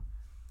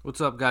What's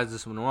up, guys?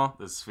 This is Manuel,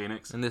 This is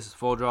Phoenix. and this is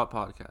Full Drop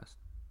Podcast.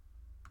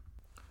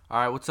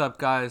 All right, what's up,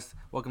 guys?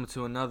 Welcome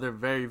to another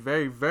very,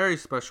 very, very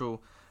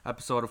special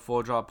episode of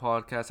Full Drop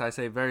Podcast. I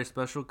say very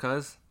special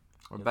because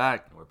we're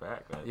back. We're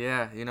back, man.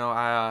 Yeah,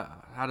 I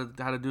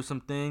had to do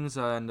some things,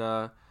 and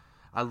I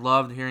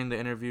loved hearing the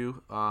interview.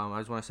 I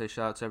just want to say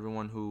shout out to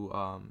everyone who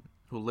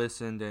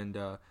listened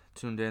and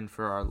tuned in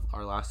for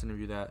our last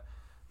interview that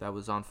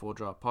was on Full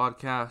Drop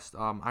Podcast.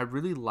 I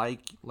really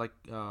like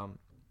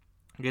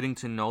getting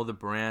to know the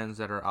brands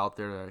that are out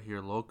there that are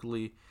here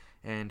locally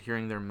and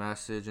hearing their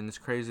message. And it's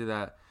crazy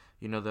that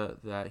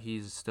that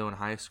he's still in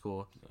high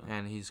school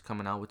and he's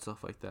coming out with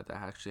stuff like that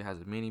actually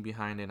has a meaning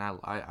behind it. And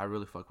I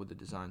really fuck with the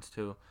designs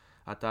too.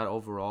 I thought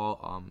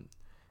overall,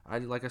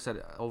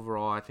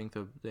 overall I think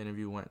the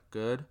interview went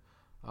good,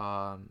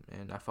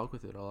 and I fuck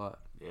with it a lot.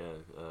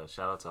 Yeah,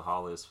 shout out to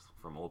Hollis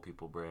from Old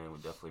People Brand. We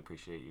definitely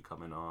appreciate you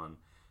coming on.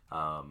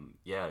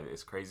 Yeah,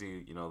 it's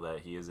crazy, that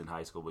he is in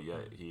high school, but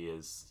yet he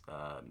has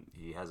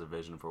a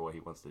vision for what he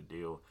wants to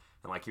do.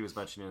 And like he was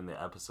mentioning in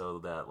the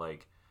episode that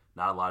like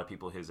not a lot of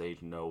people his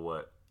age know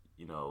what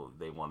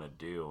they want to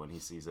do, and he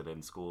sees it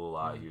in school a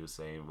lot. He was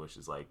saying, which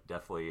is like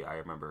definitely I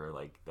remember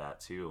like that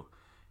too,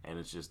 and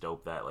it's just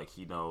dope that like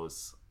he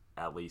knows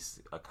at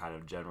least a kind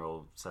of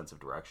general sense of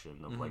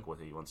direction of like what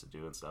he wants to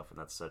do and stuff, and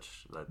that's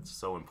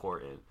so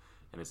important,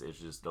 and it's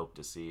just dope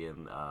to see.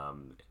 And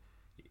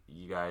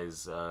you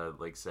guys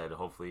like said,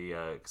 hopefully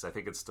because I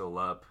think it's still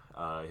up,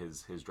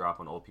 his drop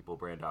on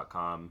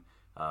oldpeoplebrand.com.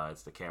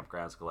 It's the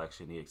Campgrounds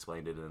collection. He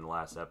explained it in the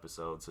last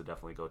episode, so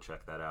definitely go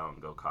check that out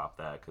and go cop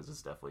that because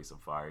it's definitely some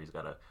fire. He's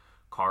got a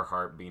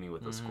Carhartt beanie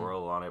with a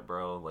squirrel on it,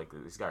 bro. Like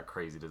he's got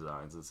crazy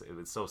designs.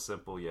 It's so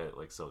simple yet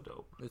like so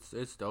dope.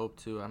 It's dope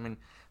too. I mean,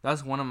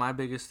 that's one of my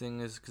biggest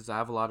things because I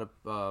have a lot of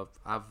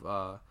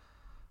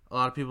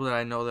people that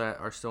I know that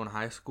are still in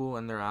high school,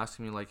 and they're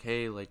asking me like,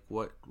 hey, like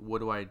what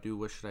do I do?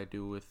 What should I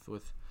do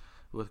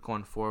with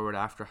going forward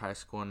after high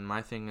school? And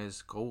my thing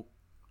is go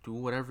do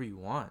whatever you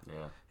want.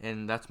 Yeah.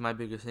 And that's my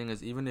biggest thing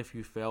is even if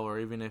you fail or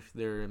even if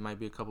there might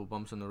be a couple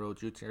bumps in the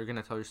road, you're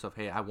gonna tell yourself,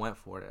 hey, I went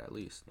for it at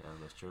least. Yeah,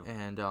 that's true.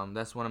 And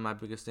that's one of my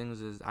biggest things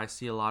is I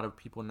see a lot of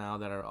people now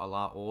that are a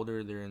lot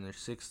older. They're in their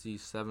 60s,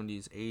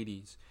 70s,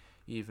 80s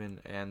even,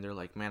 and they're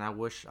like, man, I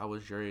wish I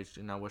was your age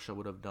and I wish I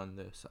would have done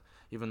this,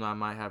 even though I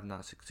might have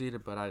not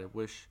succeeded, but I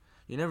wish.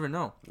 You never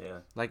know. Yeah.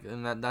 Like,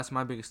 and that's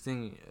my biggest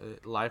thing.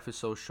 Life is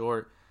so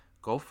short.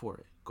 Go for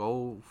it.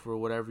 Go for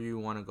whatever you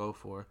want to go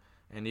for.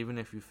 And even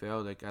if you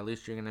fail, like at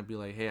least you're gonna be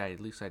like, hey, at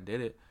least I did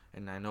it,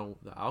 and I know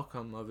the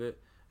outcome of it,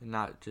 and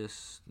not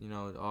just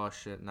oh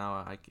shit,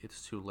 now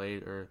it's too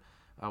late, or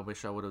I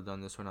wish I would have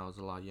done this when I was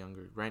a lot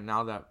younger. Right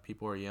now that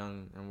people are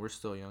young and we're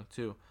still young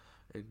too,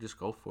 just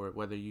go for it,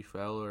 whether you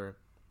fail or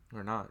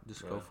not,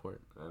 just go for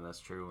it. And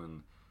that's true.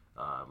 And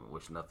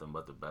wish nothing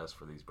but the best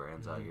for these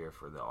brands out here,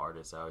 for the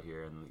artists out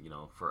here, and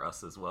for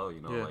us as well.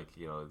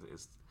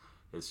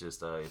 It's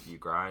just if you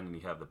grind and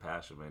you have the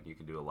passion, man, you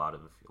can do a lot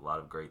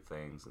of great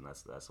things, and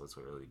that's what's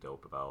really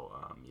dope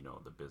about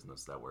the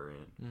business that we're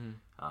in.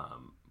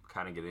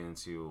 Kind of getting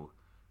into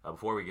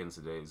before we get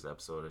into today's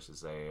episode, I should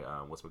say,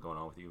 what's been going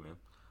on with you, man?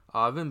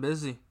 I've been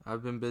busy.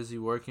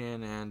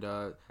 Working, and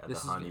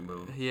this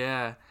honeymoon.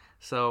 Yeah.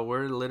 So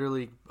we're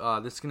literally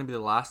this is gonna be the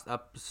last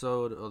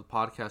episode of the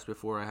podcast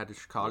before I head to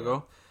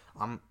Chicago.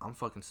 Yeah. I'm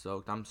fucking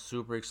stoked. I'm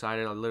super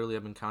excited. I literally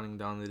have been counting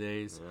down the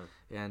days,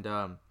 and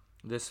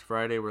this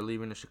Friday we're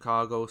leaving to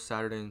Chicago.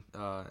 Saturday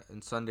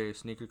and Sunday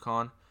is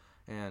SneakerCon,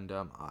 and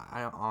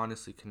I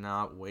honestly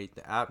cannot wait.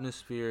 The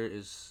atmosphere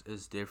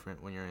is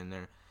different when you're in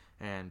there,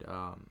 and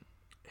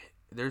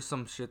there's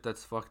some shit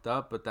that's fucked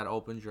up, but that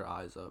opens your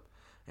eyes up.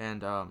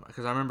 And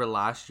because I remember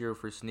last year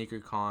for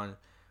SneakerCon,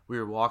 we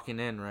were walking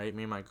in, right,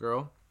 me and my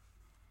girl,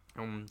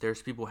 and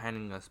there's people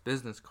handing us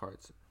business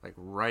cards like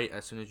right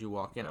as soon as you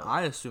walk in.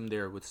 I assumed they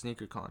were with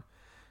SneakerCon.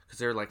 Because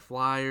they're like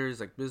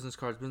flyers, like business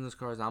cards.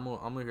 I'm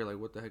over here like,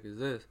 what the heck is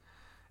this?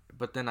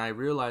 But then I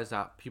realized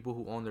that people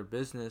who own their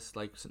business,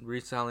 like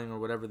reselling or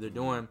whatever they're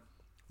doing,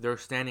 they're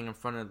standing in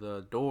front of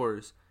the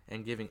doors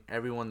and giving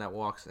everyone that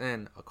walks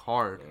in a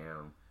card.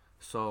 Damn.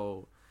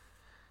 So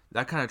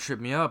that kind of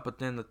tripped me up. But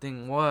then the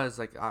thing was,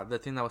 like, the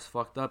thing that was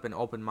fucked up and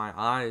opened my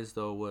eyes,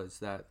 though, was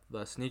that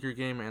the sneaker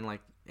game and,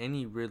 like,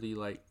 any really,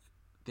 like,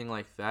 thing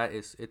like that,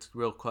 it's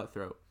real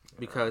cutthroat. Yeah.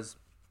 Because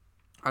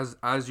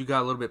as you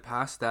got a little bit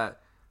past that,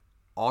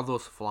 all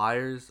those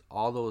flyers,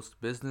 all those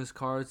business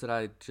cards that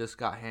I just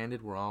got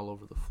handed were all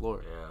over the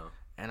floor. Yeah.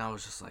 And I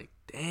was just like,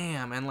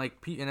 damn. And like,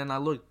 and then I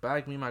looked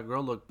back, me and my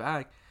girl looked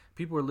back.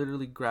 People were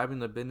literally grabbing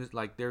the business,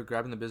 like they were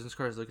grabbing the business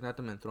cards, looking at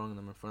them and throwing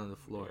them in front of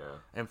the floor.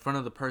 Yeah. In front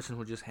of the person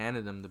who just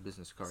handed them the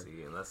business card.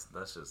 See, and that's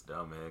just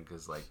dumb, man.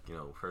 Because like,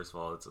 first of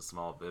all, it's a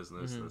small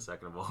business, and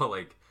second of all,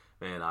 like,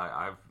 man,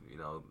 I've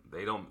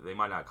they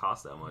might not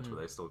cost that much, but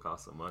they still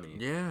cost some money.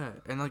 Yeah,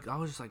 and like I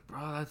was just like,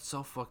 bro, that's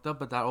so fucked up.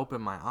 But that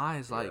opened my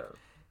eyes, like.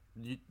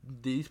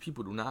 These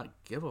people do not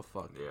give a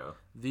fuck. Yeah.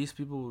 These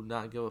people do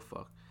not give a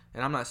fuck.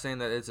 And I'm not saying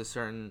that it's a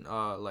certain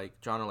like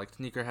genre like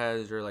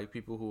sneakerheads or like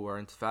people who are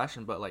into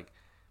fashion, but like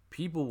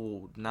people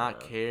will not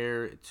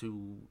care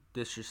to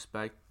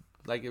disrespect.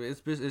 Like, it's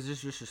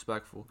just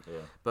disrespectful. Yeah.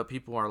 But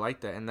people are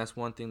like that, and that's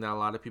one thing that a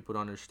lot of people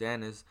don't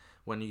understand is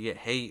when you get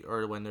hate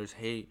or when there's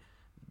hate,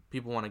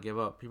 people want to give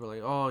up. People are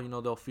like,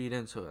 oh, they'll feed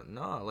into it.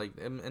 No, like,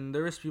 and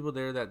there is people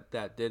there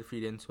that did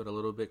feed into it a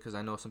little bit, because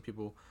I know some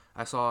people,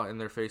 I saw in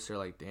their face, they're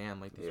like, damn,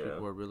 like, these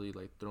people are really,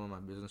 like, throwing my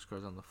business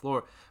cards on the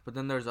floor. But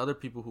then there's other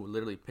people who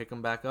literally pick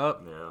them back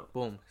up,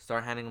 boom,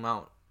 start handing them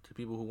out to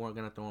people who weren't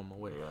going to throw them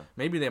away. Yeah.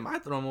 Maybe they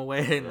might throw them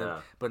away,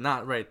 but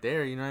not right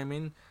there, you know what I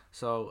mean?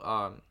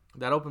 So,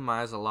 that opened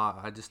my eyes a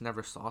lot. I just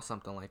never saw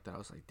something like that. I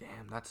was like,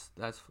 damn,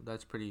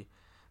 that's pretty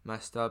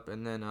messed up.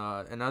 And then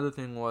another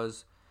thing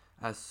was,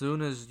 as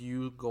soon as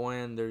you go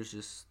in, there's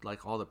just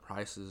like all the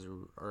prices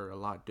are a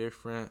lot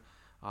different.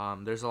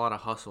 There's a lot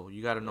of hustle.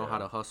 You got to know how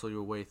to hustle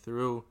your way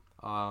through.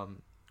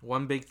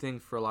 One big thing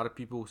for a lot of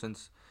people,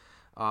 since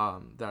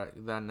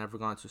that never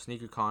gone to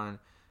SneakerCon,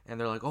 and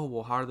they're like, oh,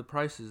 well, how are the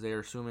prices? They're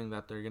assuming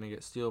that they're going to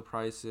get steal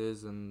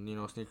prices and,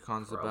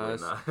 SneakerCon's the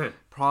best. Not.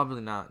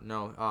 Probably not,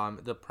 no.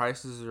 The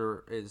prices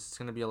is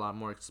going to be a lot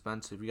more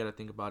expensive. You got to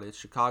think about it. It's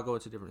Chicago.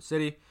 It's a different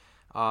city.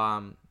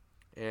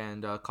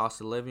 And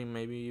cost of living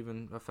maybe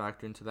even a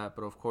factor into that.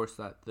 But, of course,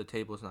 that the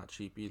table is not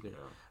cheap either.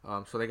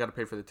 Yeah. So they got to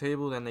pay for the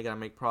table. Then they got to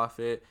make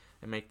profit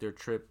and make their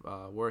trip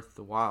worth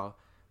the while.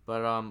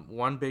 But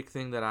one big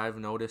thing that I've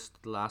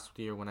noticed last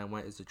year when I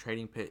went is the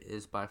trading pit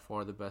is by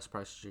far the best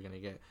prices you're going to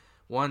get.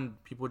 One,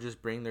 people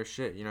just bring their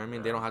shit. You know what I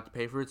mean? Yeah. They don't have to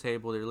pay for a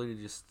table. They're literally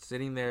just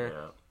sitting there,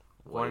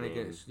 wanting to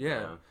get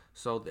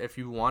So if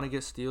you want to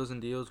get steals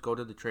and deals, go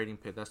to the trading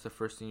pit. That's the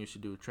first thing you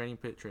should do. Trading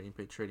pit.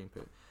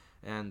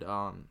 And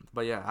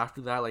but yeah,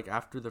 after that, like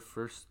after the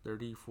first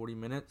 30, 40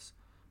 minutes,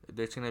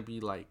 it's gonna be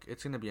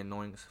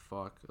annoying as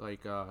fuck.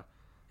 Like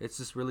it's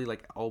just really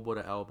like elbow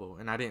to elbow.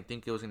 And I didn't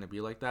think it was gonna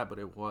be like that, but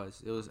it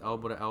was. It was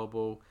elbow to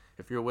elbow.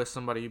 If you're with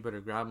somebody, you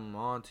better grab them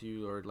onto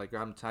you or like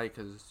grab them tight,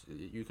 because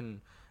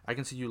I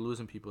can see you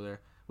losing people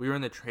there. We were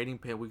in the trading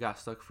pit. We got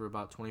stuck for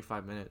about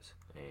 25 minutes.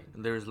 Dang.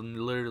 And there's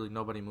literally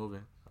nobody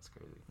moving. That's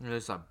crazy. And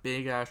there's a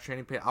big-ass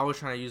trading pit. I was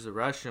trying to use the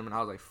restroom, and I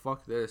was like,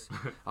 fuck this.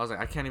 I was like,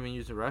 I can't even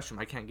use the restroom.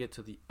 I can't get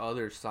to the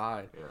other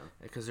side. Yeah.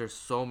 Because there's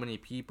so many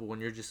people when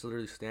you're just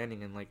literally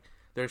standing, and, like,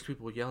 there's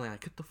people yelling,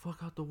 like, get the fuck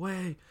out the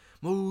way.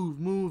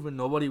 Move. And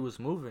nobody was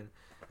moving.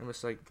 And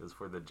it's like... Because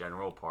for the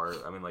general part,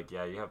 I mean, like,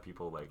 yeah, you have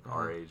people, like,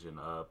 our age and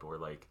up, or,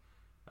 like,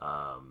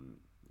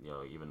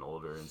 even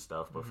older and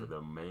stuff, but for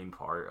the main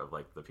part of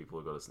like the people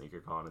who go to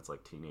SneakerCon, it's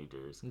like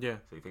teenagers. Yeah.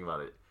 So you think about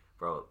it,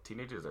 bro,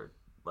 teenagers are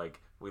like,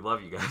 we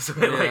love you guys,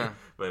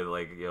 but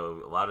like a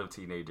lot of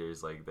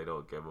teenagers, like, they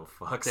don't give a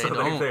fuck. They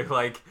don't. They're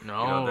like,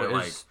 they're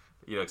like,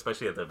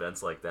 especially at the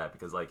events like that,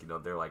 because like,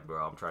 they're like,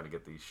 bro, I'm trying to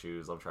get these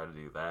shoes, I'm trying to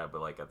do that,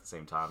 but like at the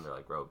same time, they're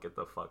like, bro, get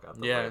the fuck out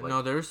the way. Like,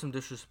 no, there were some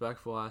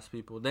disrespectful ass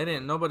people.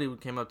 Nobody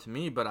came up to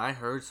me, but I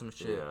heard some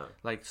shit. Yeah.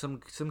 Like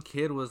some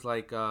kid was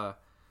like,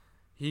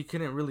 he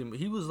couldn't really.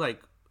 He was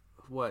like,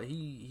 what?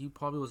 He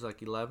probably was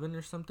like 11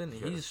 or something.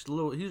 Yeah. He's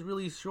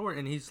really short,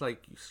 and he's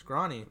like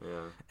scrawny.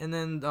 Yeah. And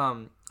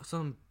then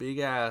some big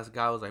ass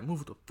guy was like,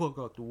 "Move the fuck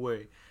out the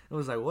way." It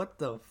was like, what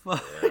the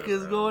fuck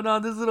is going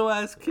on? This little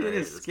ass kid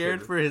is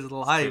scared for his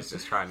life. He's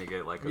just trying to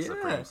get like a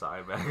Supreme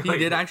side bag. He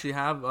did actually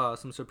have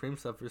some Supreme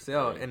stuff for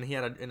sale, and he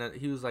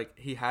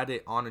had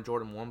it on a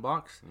Jordan 1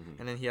 box,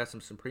 and then he had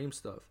some Supreme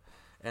stuff.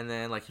 And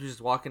then, like, he was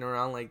just walking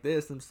around like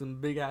this, and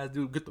some big-ass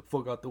dude, get the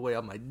fuck out the way.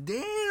 I'm like,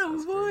 damn,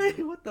 that's boy,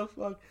 crazy. What the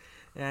fuck?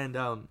 And,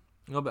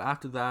 but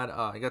after that,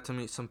 I got to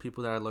meet some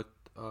people that I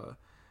looked,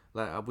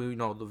 like,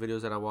 the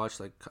videos that I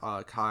watched, like,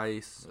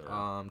 Kais,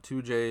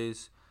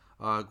 2Js,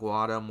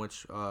 Guadam,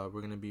 which, we're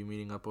going to be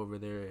meeting up over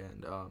there.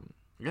 And,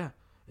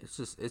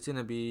 it's going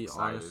to be,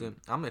 honestly,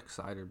 I'm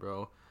excited,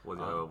 bro.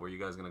 Where you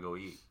guys going to go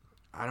eat?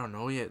 I don't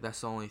know yet. That's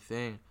the only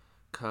thing.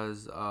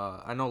 Because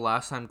I know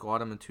last time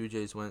Guadam and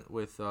 2Js went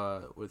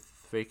with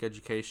Fake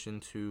Education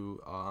to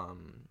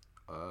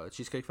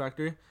Cheesecake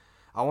Factory.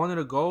 I wanted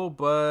to go,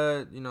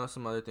 but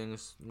some other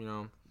things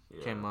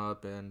came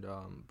up, and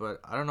but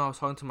I don't know. I was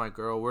talking to my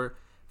girl.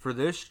 For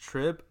this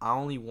trip, I'm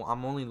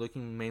only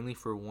looking mainly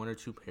for 1 or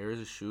 2 pairs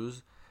of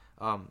shoes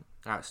at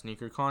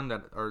SneakerCon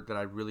that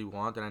I really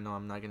want, that I know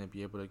I'm not gonna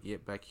be able to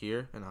get back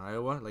here in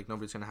Iowa. Like,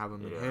 nobody's gonna have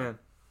them in hand.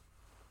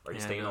 Are you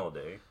staying all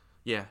day?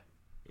 Yeah.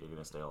 You're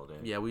gonna stay all day.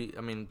 Yeah,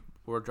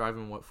 we're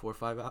driving 4 or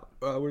 5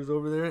 hours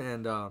over there,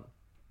 and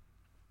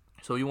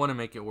so we want to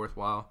make it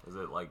worthwhile. Is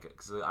it like?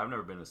 Because I've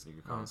never been to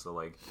SneakerCon, so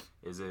like,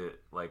 is it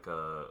like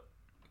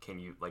can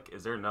you like?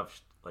 Is there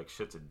enough like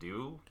shit to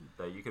do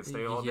that you can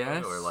stay all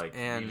day, or like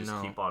you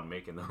just keep on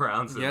making the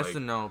rounds? Yes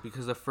and no,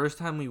 because the first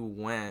time we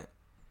went,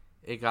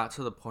 it got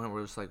to the point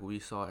where it's like we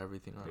saw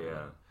everything on it.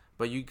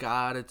 But you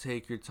gotta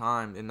take your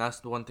time, and that's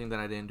the one thing that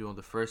I didn't do on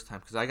the first time,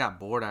 because I got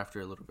bored after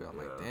a little bit. I'm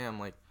like, damn,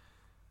 like.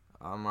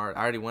 I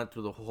already went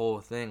through the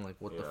whole thing. Like,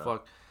 what the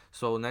fuck?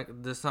 So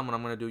this time what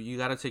I'm going to do, you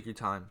got to take your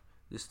time.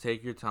 Just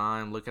take your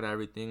time, look at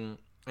everything,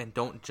 and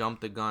don't jump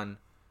the gun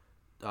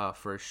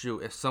for a shoe.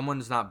 If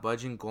someone's not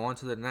budging, go on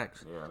to the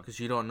next. Because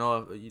you don't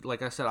know.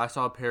 Like I said, I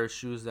saw a pair of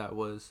shoes that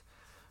was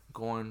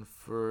going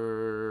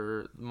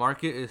for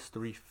market is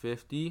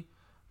 350,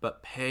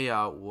 but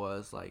payout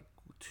was like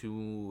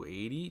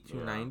 280,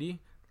 290,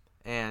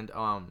 and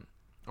I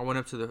went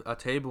up to a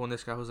table and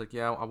this guy was like,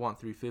 yeah, I want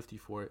 350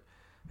 for it,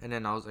 and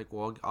then I was like,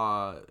 well,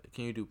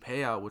 can you do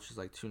payout, which is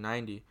like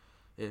 290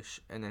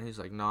 ish, and then he's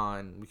like, nah,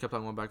 and we kept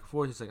on going back and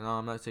forth. He's like, no,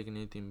 I'm not taking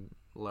anything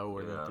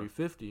lower than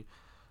 350.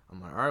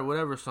 I'm like, all right,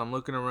 whatever. So I'm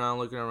looking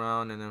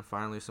around, and then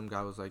finally some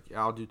guy was like, yeah,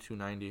 I'll do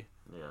 290.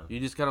 Yeah. You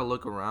just gotta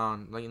look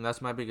around, like, and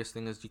that's my biggest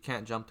thing is you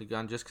can't jump the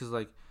gun just because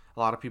like a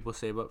lot of people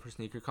save up for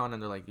SneakerCon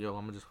and they're like, yo,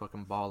 I'm gonna just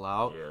fucking ball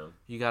out. Yeah.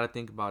 You gotta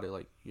think about it,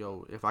 like,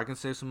 yo, if I can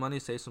save some money,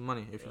 save some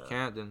money. If you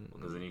can't, then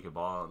because then you can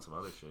ball out on some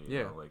other shit.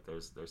 You know? Like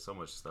there's so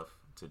much stuff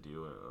to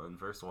do, and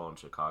first of all in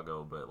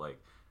Chicago, but like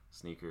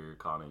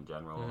SneakerCon in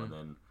general, and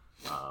then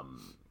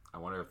I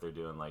wonder if they're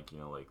doing like, you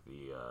know, like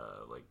the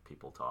like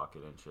people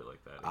talking and shit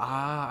like that.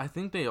 I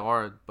think they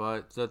are,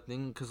 but the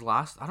thing, cause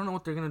I don't know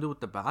what they're gonna do with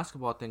the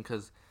basketball thing,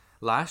 cause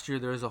last year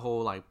there was a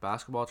whole like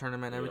basketball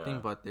tournament and everything,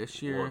 but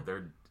this year,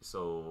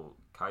 so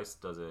Kais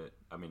doesn't.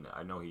 I mean,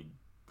 I know he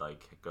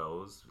like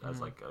goes as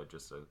like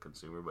just a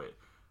consumer, but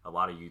a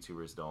lot of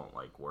YouTubers don't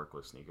like work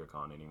with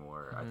SneakerCon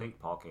anymore. I think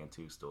Paul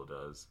Cantu still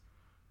does.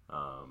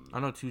 I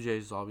know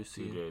 2J's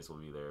obviously. 2J's will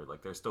be there.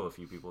 Like, there's still a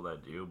few people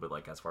that do, but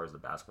like as far as the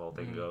basketball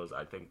thing goes,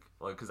 I think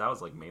like because that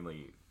was like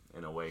mainly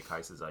in a way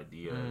Kais's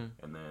idea,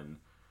 and then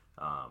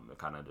it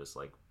kind of just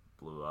like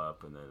blew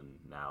up, and then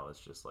now it's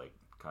just like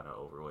kind of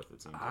over with.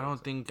 It seems. I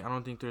don't think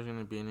there's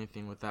gonna be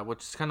anything with that,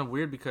 which is kind of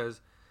weird because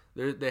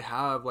they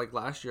have like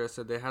last year I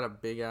said they had a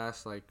big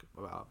ass like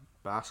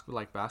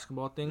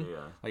basketball thing,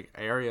 like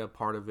area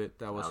part of it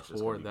that was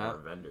for that. More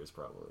vendors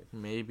probably.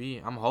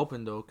 Maybe I'm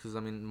hoping though, because I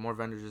mean more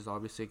vendors is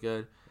obviously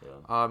good.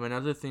 Yeah.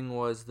 Another thing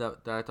was that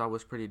I thought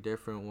was pretty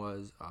different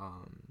was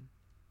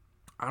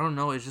I don't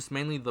know, it's just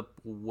mainly the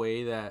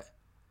way that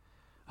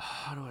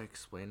how do I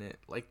explain it?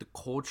 Like the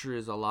culture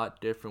is a lot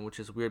different, which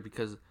is weird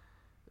because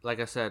like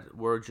I said,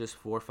 we're just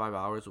 4 or 5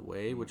 hours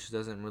away, which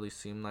doesn't really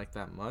seem like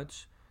that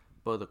much,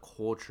 but the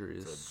culture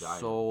is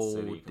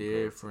so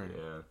different.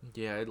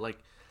 Like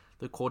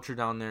the culture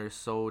down there is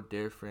so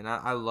different.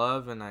 I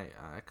love and I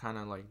kind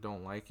of like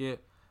don't like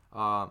it.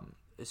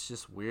 It's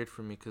just weird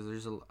for me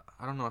because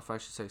I don't know if I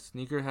should say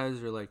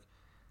sneakerheads or like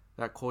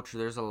that culture.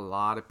 There's a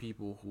lot of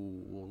people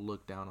who will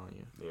look down on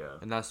you. Yeah.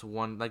 And that's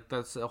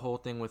that's the whole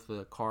thing with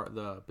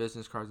the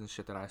business cards and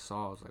shit that I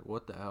saw. I was like,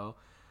 what the hell?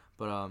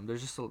 But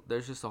there's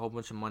just a whole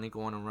bunch of money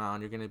going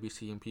around. You're gonna be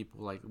seeing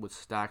people like with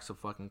stacks of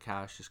fucking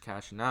cash just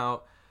cashing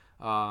out.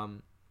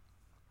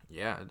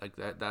 Yeah, like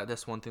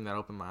that's one thing that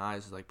opened my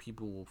eyes is like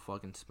people will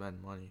fucking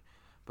spend money.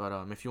 But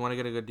if you want to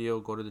get a good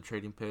deal, go to the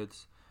trading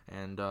pits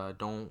and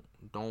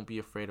don't be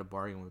afraid of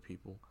bargaining with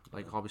people.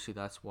 Like obviously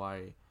that's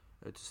why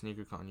it's a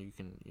SneakerCon. You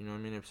can, you know what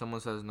I mean? If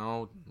someone says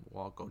no,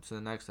 well, go to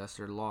the next. That's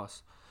their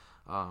loss.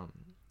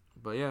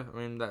 But yeah,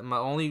 I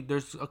mean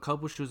there's a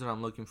couple shoes that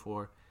I'm looking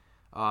for.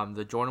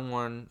 The Jordan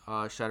 1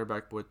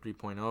 Shatterback Board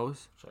 3.0s.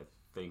 Which I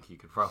think you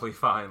could probably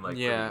find like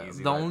pretty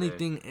easy. The only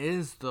thing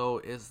is though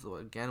is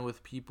again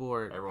with people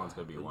everyone's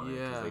gonna be wanting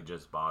because they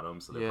just bought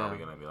them, so they're probably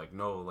gonna be like,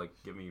 no, like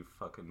give me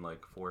fucking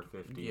like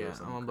 450 or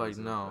something. I'm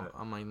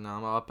like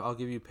no, I'll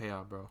give you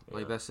payout, bro.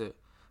 Like that's it.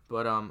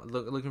 But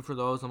looking for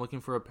those. I'm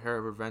looking for a pair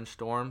of Revenge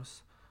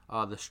Storms.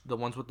 The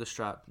ones with the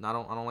strap. I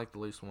don't like the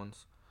lace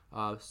ones.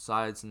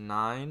 Size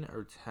 9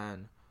 or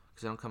 10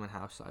 because they don't come in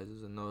half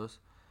sizes in those.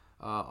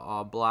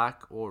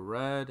 Black or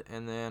red,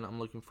 and then I'm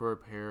looking for a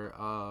pair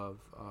of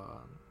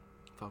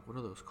what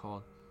are those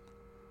called?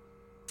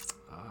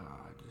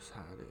 I just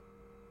had it.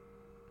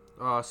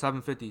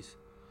 750s,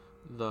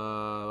 the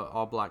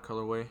all black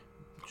colorway,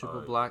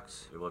 triple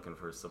blacks. You're looking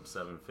for some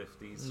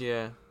 750s.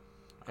 Yeah,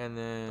 and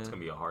then it's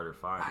gonna be a harder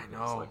find. I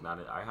know.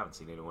 I haven't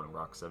seen anyone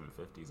rock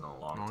 750s in a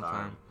long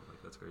time.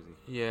 Like that's crazy.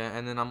 Yeah,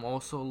 and then I'm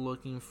also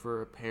looking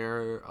for a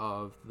pair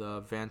of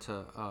the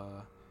Vanta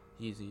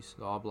Yeezys,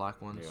 the all black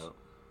ones. Yeah.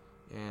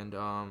 And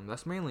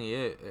that's mainly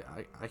it.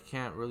 I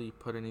can't really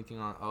put anything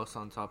else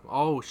on top.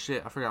 Oh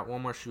shit! I forgot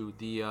one more shoe.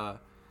 The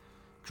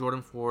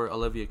Jordan 4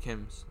 Olivia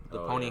Kim's, the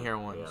pony hair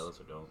ones. Yeah,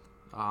 those are dope.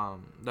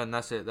 Then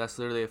that's it. That's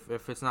literally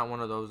if it's not one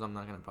of those, I'm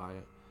not gonna buy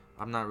it.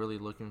 I'm not really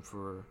looking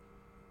for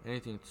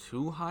anything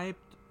too hyped.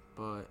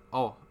 But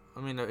I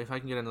mean, if I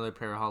can get another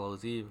pair of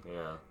Hallows Eve.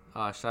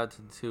 Yeah. Shout out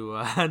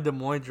to Des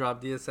Moines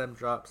drop, DSM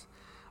drops.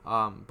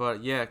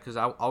 But yeah, cause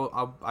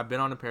I've been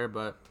on a pair,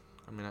 but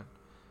I mean.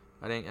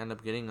 I didn't end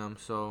up getting them,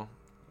 so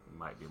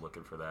might be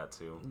looking for that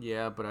too.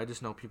 Yeah, but I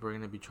just know people are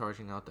gonna be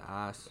charging out the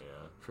ass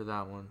for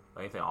that one.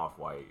 Anything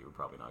off-white, you're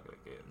probably not gonna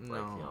get. No,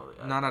 like,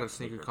 you know, not at a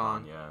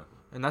SneakerCon. Yeah,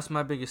 and that's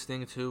my biggest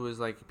thing too. Is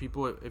like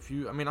people,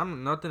 I mean,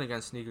 I'm nothing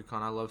against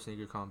SneakerCon. I love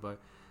SneakerCon, but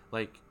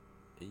like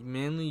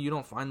mainly you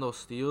don't find those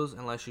steals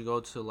unless you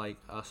go to like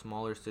a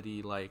smaller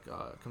city like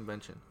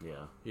convention.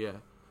 Yeah.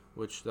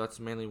 Which that's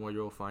mainly where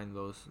you'll find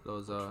those.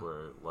 Which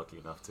we're lucky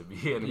enough to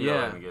be in.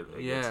 And get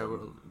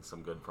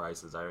some good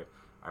prices. I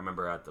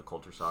remember at the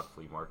Culture Shock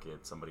flea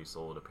market, somebody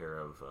sold a pair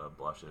of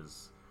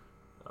blushes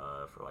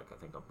for like I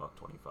think $125,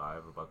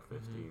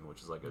 $150,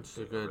 which is like a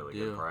really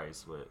good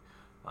price. But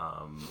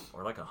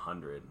or like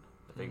 100.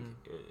 I think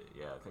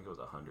I think it was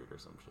 100 or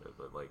some shit.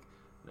 But like,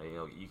 you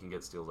know, you can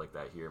get steals like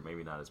that here.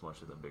 Maybe not as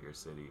much in the bigger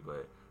city,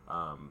 but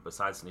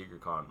besides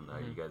SneakerCon,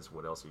 you guys,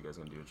 what else are you guys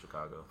gonna do in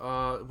Chicago?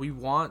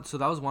 So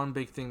that was one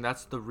big thing.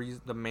 That's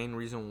the main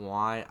reason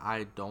why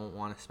I don't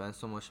want to spend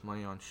so much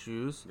money on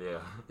shoes. Yeah,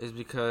 is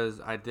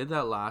because I did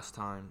that last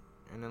time,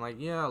 and then like,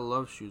 yeah, I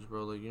love shoes,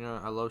 bro. Like, you know,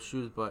 I love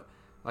shoes, but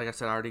like I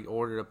said, I already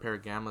ordered a pair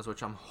of Gammas,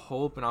 which I'm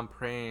hoping, I'm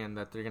praying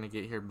that they're gonna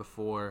get here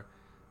before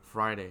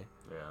Friday.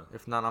 Yeah.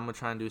 If not, I'm gonna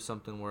try and do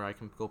something where I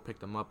can go pick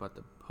them up at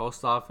the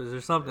post office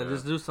or something. Yeah.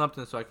 Just do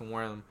something so I can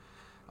wear them.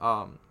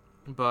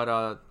 But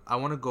I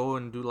want to go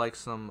and do like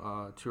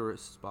some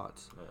tourist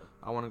spots. Yeah.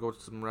 I want to go to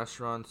some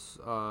restaurants.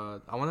 I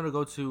wanted to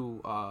go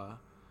to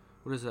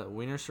what is that,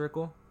 Wiener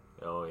Circle?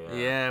 Oh yeah.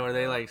 Yeah, where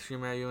they like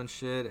scream at you and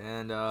shit.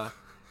 And I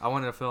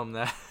wanted to film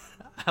that.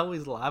 I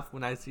always laugh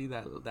when I see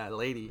that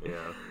lady.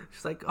 Yeah.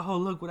 She's like, "Oh,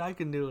 look what I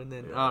can do," and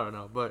then I don't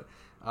know, but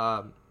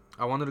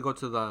I wanted to go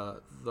to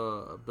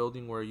the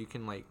building where you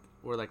can like,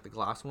 where like the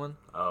glass one.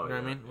 Oh, you know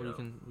what I mean? Where you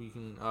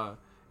can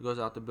it goes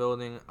out the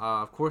building.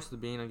 Of course, the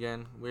Bean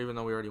again. Even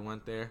though we already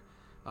went there,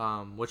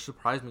 which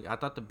surprised me. I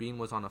thought the Bean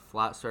was on a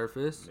flat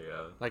surface.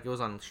 Yeah. Like it was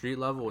on street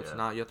level. It's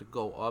not. You have to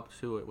go up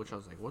to it, which I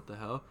was like, what the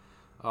hell?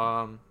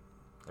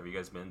 Have you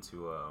guys been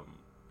to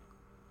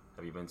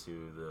Have you been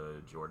to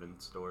the Jordan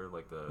store,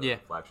 like the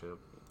flagship?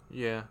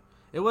 Yeah.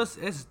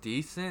 It's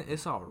decent.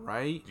 It's all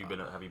right.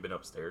 Have you been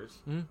upstairs?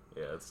 Mm-hmm.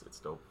 Yeah, it's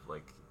dope.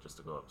 Like just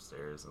to go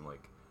upstairs and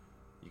like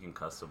you can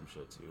custom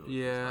shit too.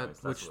 Yeah,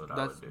 nice.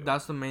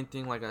 that's the main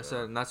thing. Like I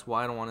said, and that's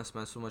why I don't want to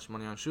spend so much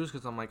money on shoes,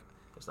 because I'm like,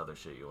 there's other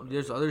shit you want.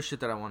 There's other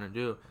shit that I want to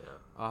do.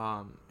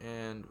 Yeah.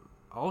 And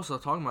also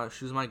talking about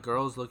shoes, my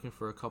girl's looking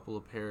for a couple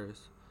of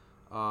pairs.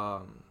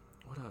 I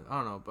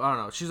don't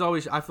know. She's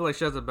always. I feel like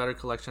she has a better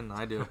collection than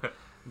I do.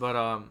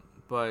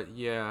 But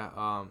yeah.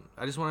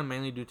 I just want to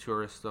mainly do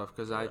tourist stuff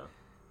because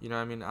you know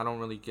what I mean, I don't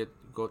really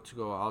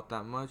go out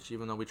that much,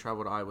 even though we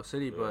travel to Iowa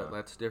City, but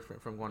that's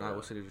different from going to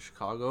Iowa City to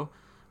Chicago.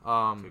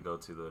 Could go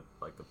to the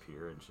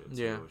pier and shit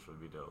too, which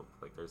would be dope.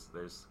 Like there's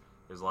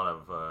a lot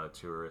of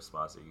tourist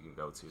spots that you can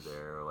go to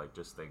there, or like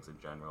just things in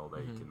general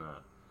that you can.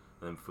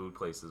 And then food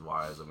places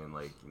wise, I mean,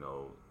 like, you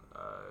know,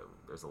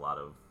 there's a lot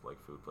of like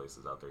food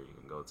places out there you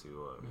can go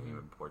to.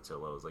 Even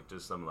Portillo's, like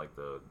just some like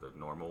the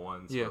normal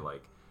ones. Yeah. Where,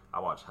 like, I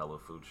watch hella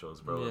food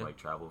shows, bro, and like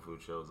travel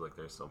food shows. Like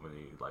there's so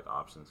many like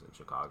options in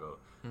Chicago.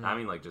 I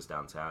mean, like just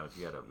downtown. If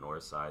you head up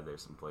north side,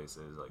 there's some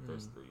places like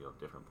there's the, you know,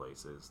 different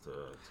places to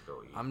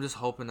go eat. I'm just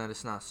hoping that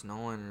it's not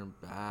snowing or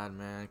bad,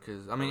 man.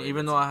 Cause I mean,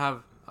 even though I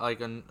have like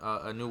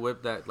a new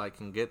whip that like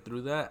can get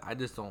through that, I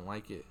just don't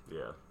like it.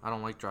 Yeah. I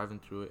don't like driving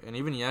through it. And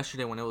even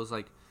yesterday when it was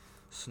like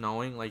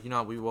snowing, like, you know,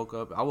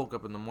 I woke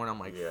up in the morning. I'm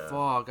like,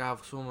 fuck, I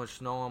have so much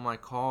snow on my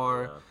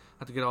car. I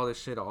have to get all this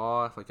shit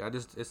off. Like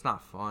it's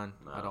not fun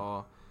at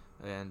all.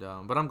 And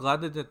but I'm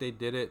glad that they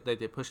did it, that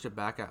they pushed it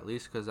back at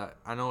least, because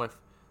I know if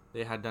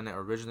they had done it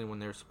originally when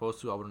they were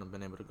supposed to, I wouldn't have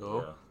been able to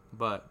go. Yeah.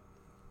 But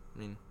I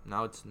mean,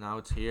 now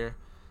it's here.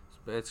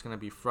 It's gonna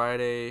be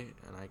Friday,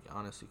 and I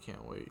honestly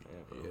can't wait.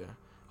 Yeah.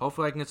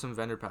 Hopefully I can get some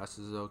vendor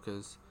passes though,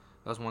 because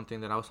that's one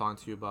thing that I was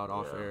talking to you about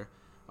off air.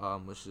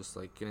 Was just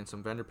like getting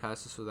some vendor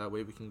passes so that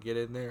way we can get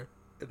in there.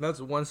 And that's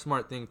one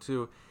smart thing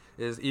too,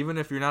 is even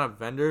if you're not a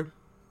vendor,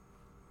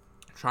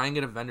 try and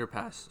get a vendor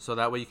pass so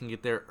that way you can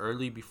get there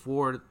early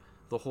before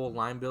the whole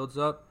line builds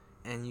up,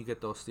 and you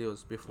get those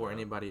steals before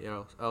anybody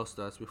else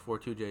does, before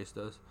 2J's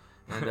does.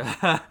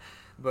 And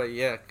but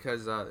yeah,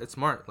 because it's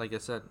smart. Like I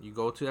said, you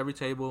go to every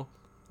table.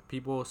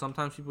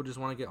 Sometimes people just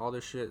want to get all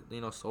their shit,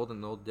 you know, sold,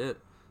 and they'll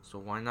dip. So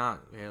why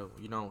not?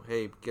 You know,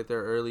 hey, get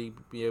there early,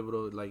 be able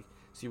to like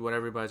see what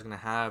everybody's gonna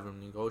have, and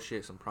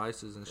negotiate some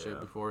prices and shit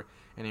before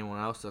anyone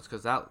else does.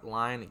 Because that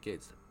line, it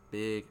gets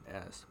big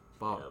as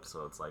fuck. Yeah,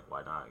 so it's like,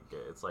 why not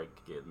it's like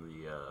getting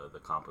the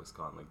Complex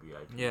Con, like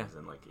VIPs,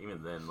 and like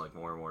even then, like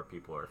more and more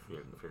people are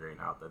figuring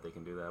out that they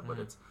can do that, but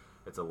it's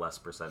a less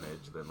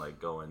percentage than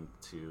like going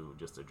to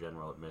just a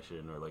general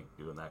admission or like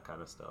doing that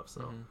kind of stuff.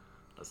 So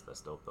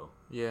that's dope though.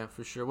 Yeah,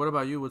 for sure. What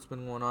about you? What's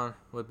been going on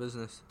with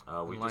business?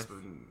 We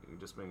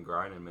just been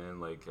grinding, man.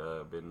 Like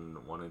been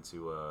wanting to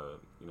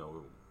you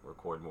know,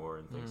 record more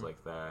and things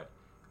like that.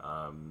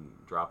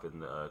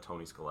 Dropping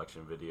Tony's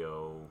collection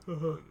video.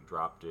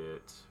 Dropped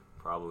it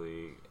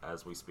probably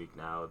as we speak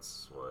now.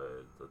 It's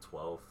the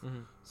 12th.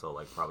 So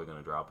like probably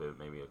gonna drop it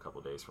maybe a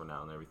couple days from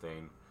now and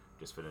everything.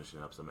 Just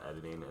finishing up some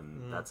editing,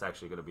 and that's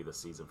actually gonna be the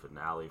season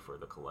finale for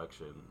the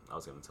collection. I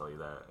was gonna tell you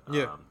that.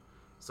 Yeah.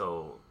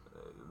 So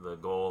the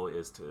goal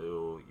is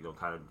to, you know,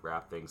 kind of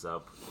wrap things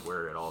up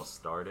where it all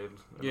started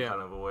in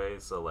kind of a way.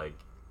 So like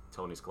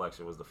Tony's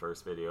collection was the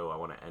first video. I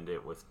want to end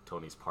it with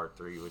Tony's part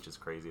 3, which is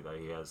crazy that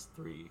he has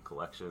 3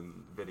 collection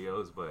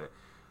videos, but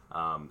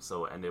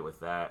so end it with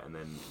that, and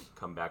then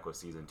come back with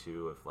season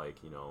 2 if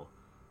like, you know,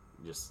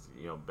 just,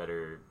 you know,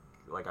 better,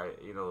 like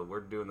you know,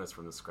 we're doing this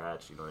from the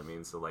scratch, you know what I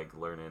mean? So like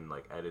learning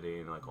like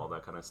editing, like all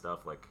that kind of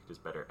stuff, like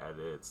just better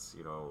edits,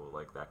 you know,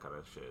 like that kind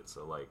of shit.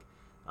 So like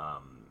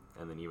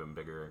and then even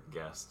bigger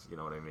guests, you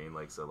know what I mean?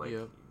 Like, so like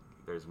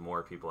there's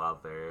more people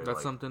out there. That's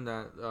like, something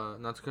that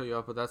not to cut you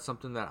off, but that's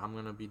something that I'm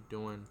gonna be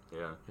doing.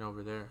 Yeah. You know,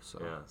 over there. So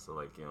yeah, so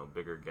like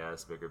bigger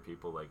guests, bigger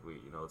people. Like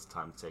it's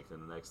time to take it to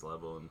the next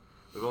level. And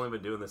we've only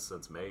been doing this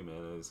since May,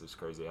 man. It's just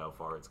crazy how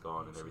far it's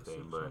gone and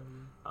everything. But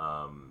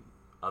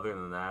other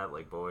than that,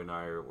 like Bowie and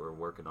we're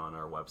working on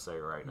our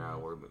website right now.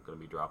 We're gonna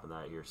be dropping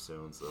that here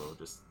soon. So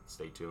just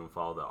stay tuned.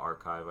 Follow the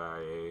archive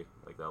IA.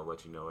 Like that'll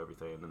let you know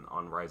everything. And then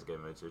on Rise Again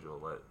Vintage, we'll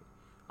let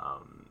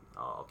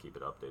I'll keep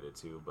it updated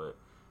too. But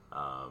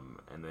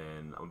and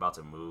then I'm about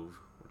to move,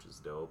 which is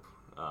dope.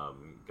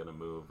 Gonna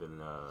move, and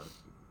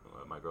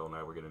my girl and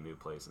I, we're getting a new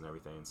place and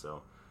everything.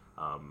 So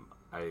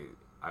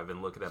I've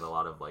been looking at a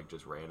lot of like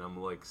just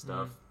random like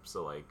stuff.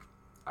 So like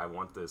I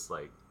want this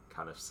like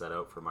kind of set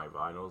up for my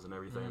vinyls and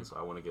everything. So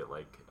I want to get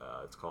like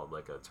it's called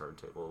like a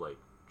turntable like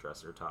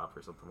dresser top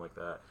or something like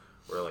that,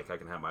 where like I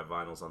can have my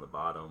vinyls on the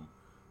bottom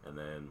and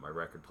then my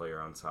record player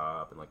on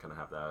top, and like kind of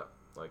have that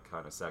like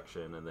kind of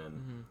section, and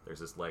then there's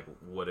this like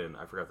wooden,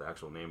 I forgot the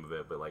actual name of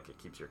it, but like it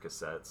keeps your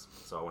cassettes.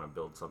 So I want to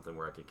build something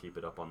where I could keep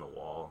it up on the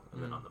wall,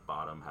 and then on the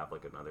bottom have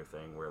like another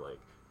thing where like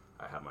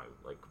I have my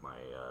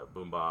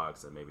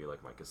boombox and maybe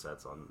like my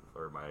cassettes on,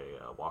 or my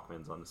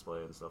Walkmans on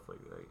display and stuff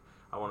like that.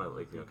 I want to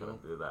like kind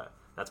of do that.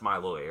 That's my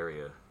little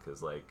area,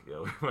 because like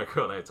my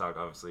girl and I talk,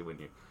 obviously when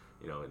you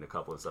in a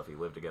couple and stuff, you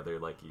live together,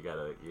 like you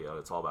gotta,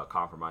 it's all about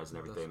compromise and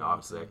everything.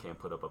 Obviously, I can't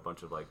put up a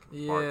bunch of like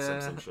Bart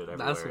Simpson shit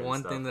everywhere. That's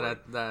one thing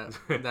that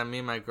that me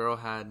and my girl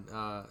had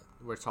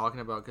we're talking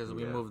about, because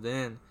we moved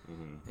in,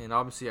 and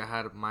obviously I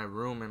had my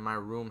room, and my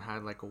room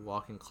had like a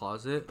walk-in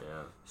closet.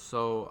 Yeah.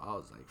 So I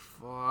was like,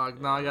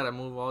 fuck, now I gotta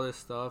move all this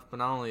stuff. But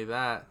not only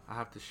that, I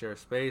have to share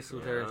space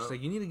with her. She's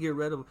like, you need to get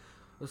rid of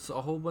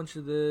a whole bunch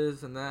of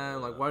this and that.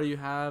 Like, why do you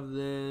have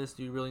this?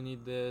 Do you really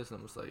need this?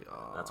 And I'm just like,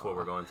 oh. That's what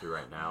we're going through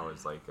right now,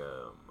 is like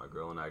my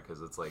girl and I,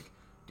 because it's like,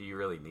 do you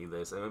really need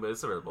this? And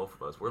it's for both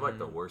of us. We're like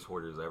the worst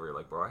hoarders ever.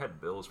 Like, bro, I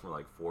had bills from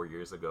like 4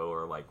 years ago,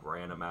 or like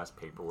random ass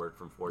paperwork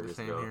from 4 years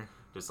ago,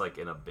 just like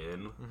in a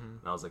bin. And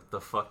I was like,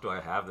 the fuck do I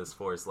have this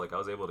for? So like I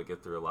was able to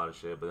get through a lot of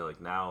shit, but like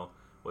now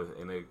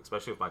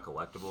especially with my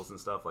collectibles and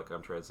stuff, like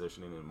I'm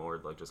transitioning and more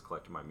like just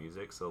collecting my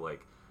music. So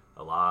like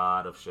a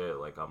lot of shit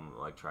like I'm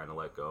like trying to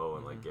let go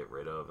and like get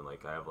rid of, and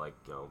like I have like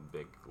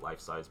big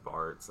life-size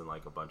Barts and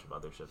like a bunch of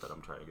other shit that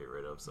I'm trying to get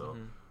rid of. So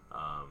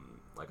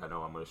like I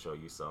know I'm gonna show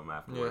you some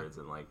afterwards,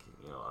 and like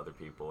other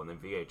people. And then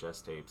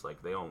VHS tapes,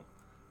 like they don't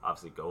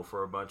obviously go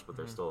for a bunch, but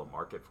there's still a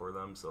market for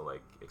them. So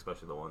like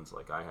especially the ones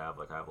like I have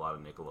a lot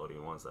of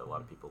Nickelodeon ones that a lot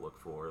of people look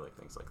for, like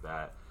things like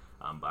that.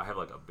 But I have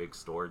like a big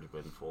storage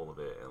bin full of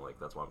it, and like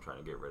that's why I'm trying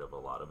to get rid of a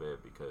lot of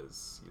it,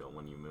 because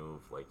when you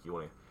move, like you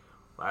want to,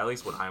 at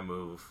least when I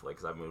move, like,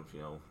 cause I moved,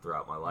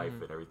 throughout my life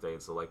and everything.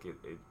 So like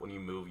when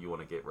you move, you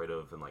want to get rid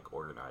of and like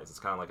organize. It's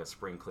kind of like a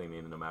spring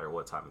cleaning, no matter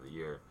what time of the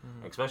year,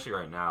 and especially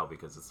right now,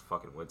 because it's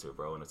fucking winter,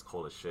 bro, and it's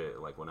cold as shit.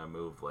 Like when I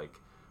move, like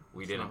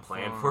we didn't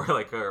plan for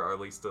like our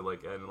lease to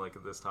like end like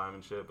at this time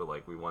and shit, but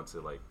like we want to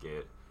like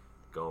get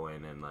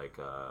going, and like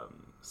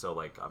so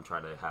like I'm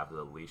trying to have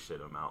the least shit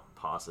amount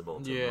possible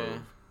to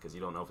move, because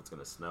you don't know if it's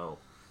gonna snow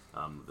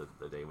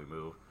the day we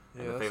move.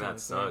 And the thing that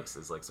sucks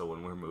is like, so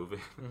when we're moving,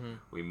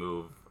 we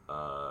move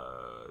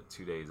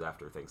 2 days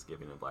after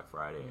Thanksgiving and Black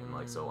Friday, and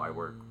like so I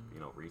work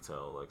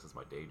retail, like it's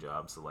my day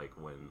job. So like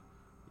when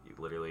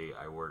literally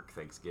I work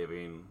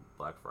Thanksgiving,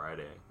 Black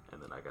Friday,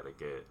 and then I gotta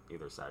get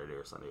either Saturday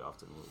or Sunday off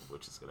to move,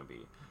 which is gonna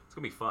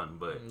be fun.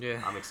 But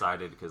I'm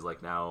excited, because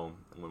like now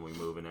when we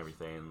move and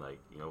everything, like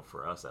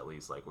for us at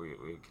least, like we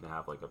can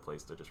have like a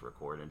place to just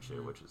record and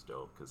shit, which is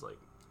dope, because like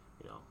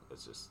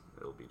it's just,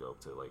 it'll be dope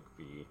to like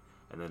be.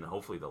 And then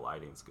hopefully the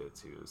lighting's good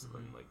too, so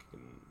then like you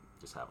can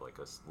just have like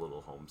a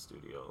little home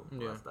studio.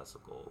 That's the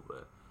goal.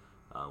 But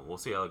we'll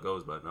see how it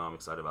goes. But no, I'm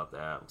excited about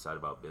that. I'm excited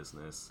about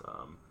business,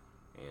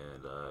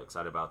 and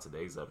excited about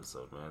today's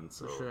episode, man.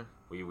 So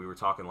we were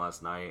talking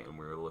last night, and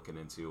we were looking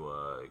into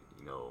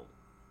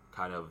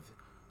kind of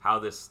how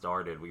this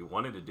started. We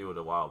wanted to do it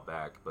a while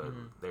back, but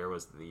there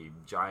was the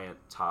giant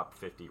top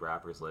 50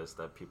 rappers list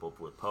that people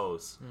would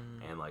post,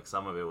 and like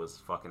some of it was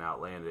fucking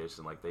outlandish,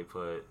 and like they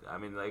put, I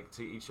mean, like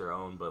to each their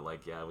own, but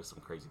like it was some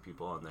crazy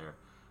people on there,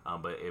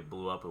 but it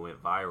blew up and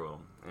went viral.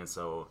 And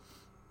so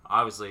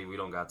obviously we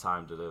don't got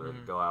time to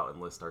go out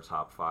and list our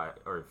top 5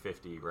 or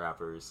 50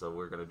 rappers, so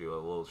we're gonna do a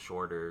little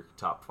shorter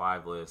top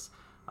 5 list.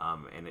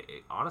 And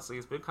it honestly,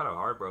 it's been kind of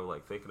hard, bro,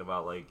 like thinking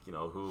about like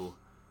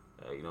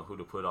who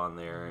to put on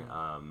there,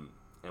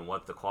 and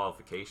what the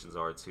qualifications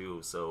are too.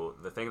 So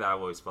the thing that I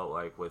always felt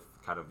like with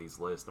kind of these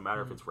lists, no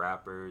matter if it's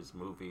rappers,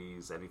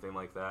 movies, anything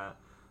like that,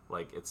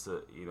 like it's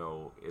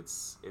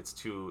it's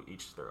to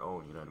each their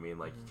own. You know what I mean?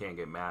 Like you can't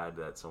get mad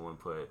that someone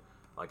put,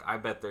 like, I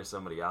bet there's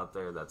somebody out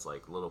there that's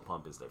like Lil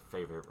Pump is their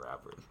favorite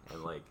rapper,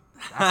 and like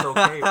that's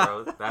okay,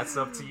 bro. That's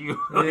up to you.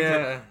 Like,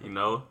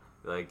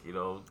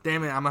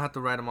 damn it, I'm gonna have to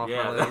write them off.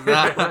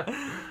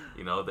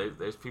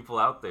 There's people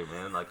out there,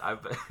 man. Like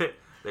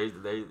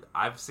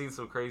I've seen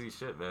some crazy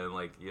shit, man.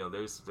 Like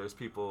there's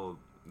people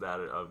that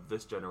of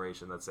this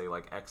generation that say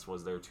like X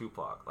was their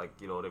Tupac. Like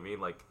what I mean?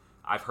 Like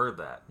I've heard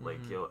that. Like,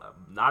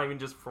 not even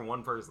just from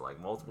one person, like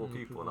multiple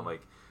people. And I'm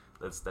like,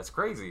 that's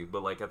crazy.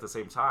 But like at the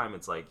same time,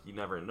 it's like you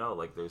never know.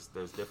 Like there's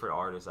different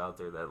artists out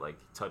there that like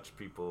touch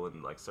people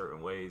in like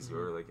certain ways,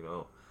 or like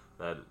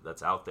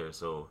that's out there.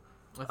 So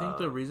I think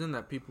the reason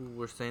that people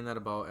were saying that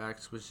about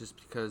X was just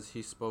because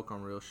he spoke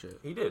on real shit.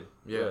 He did.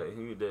 Yeah,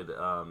 he did.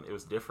 It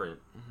was different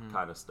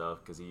kind of stuff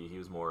because he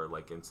was more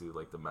like into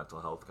like the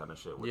mental health kind of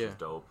shit, which is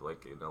dope.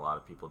 Like, a lot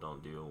of people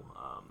don't do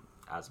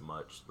as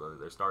much.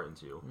 They're starting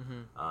to.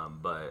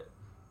 But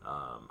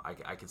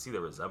I can see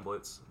the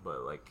resemblance,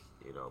 but like,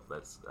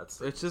 that's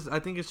it's just, I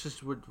think it's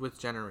just with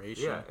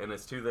generation. Yeah, and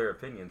it's to their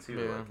opinion too.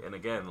 Yeah. Like, and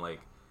again, like,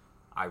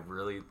 I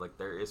really, like,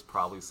 there is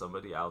probably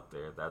somebody out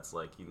there that's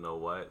like, you know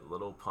what,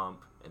 Lil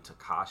Pump and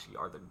Tekashi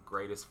are the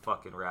greatest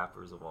fucking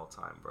rappers of all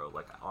time, bro.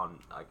 Like, on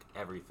like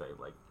everything,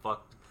 like,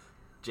 fuck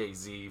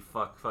Jay-Z,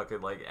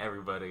 fucking like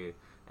everybody.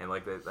 And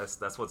like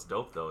that's what's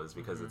dope though, is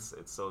because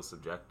it's so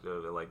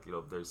subjective. Like,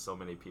 there's so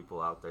many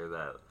people out there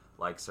that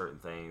like certain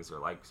things or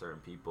like certain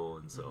people,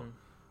 and so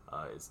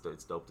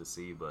it's dope to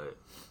see. But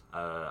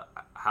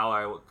how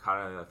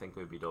I think it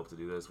would be dope to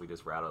do this, we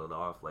just rattled it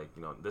off. Like,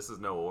 this is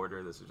no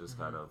order. This is just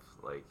kind of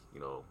like,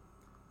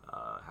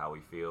 how we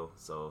feel.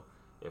 So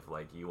if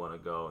like you want to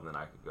go and then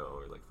I could go,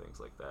 or like things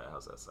like that.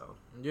 How's that sound?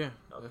 Yeah,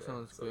 okay. That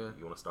sounds good.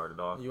 You want to start it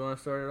off? You want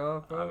to start it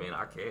off, bro? I mean,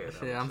 I can.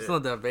 Shit, I'm still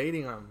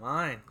debating on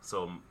mine.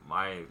 So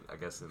I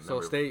guess.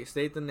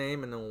 State the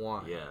name and then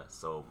why. Yeah.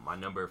 So my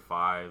number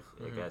 5,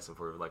 I guess, if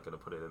we're like gonna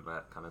put it in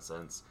that kind of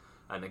sense.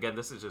 And again,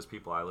 this is just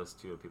people I listen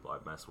to and people I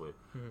mess with.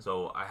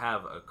 So I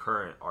have a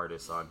current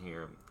artist on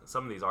here.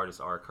 Some of these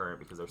artists are current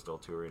because they're still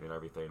touring and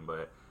everything,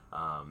 but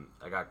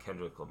I got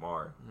Kendrick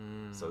Lamar.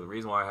 So the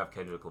reason why I have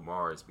Kendrick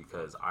Lamar is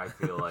because I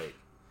feel like,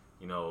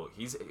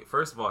 he's,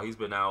 first of all, he's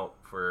been out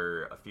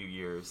for a few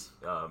years.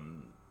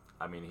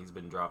 I mean, he's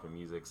been dropping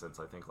music since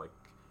I think like,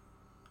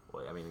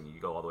 well, I mean,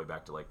 you go all the way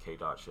back to like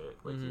K-Dot shit.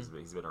 Like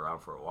he's been around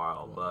for a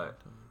while, but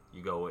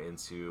you go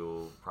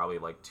into probably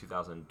like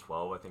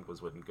 2012, I think,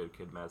 was when Good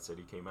Kid, Mad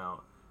City came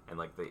out. And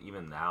like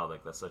even now,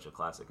 like that's such a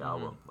classic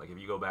album. Like if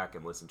you go back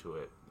and listen to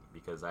it,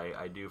 because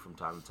I do from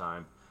time to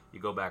time, you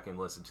go back and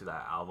listen to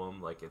that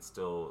album, like it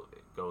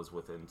goes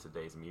within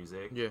today's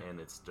music, and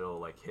it still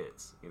like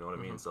hits. You know what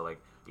I mean? So like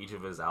each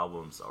of his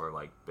albums are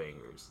like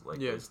bangers. Like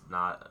there's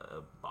not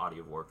a body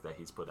of work that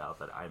he's put out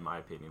that, in my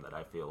opinion, that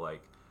I feel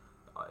like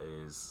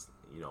is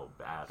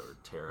bad or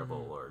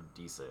terrible or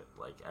decent.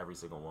 Like every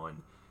single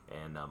one.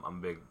 And I'm a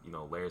big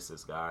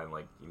lyricist guy, and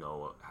like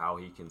how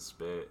he can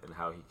spit and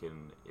how he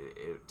can.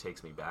 It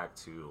takes me back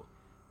to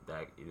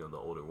that the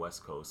older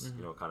West Coast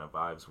kind of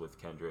vibes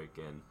with Kendrick.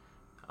 And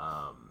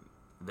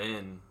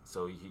then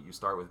so you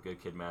start with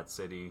Good Kid, Mad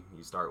City.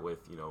 You start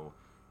with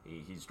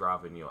he's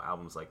dropping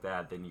albums like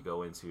that. Then you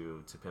go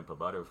into To Pimp a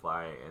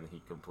Butterfly, and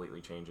he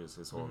completely changes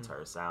his whole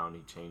entire sound.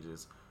 He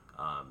changes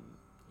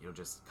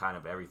just kind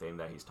of everything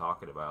that he's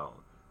talking about.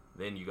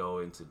 Then you go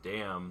into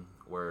Damn,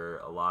 where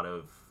a lot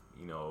of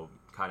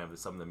kind of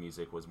some of the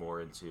music was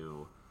more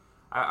into.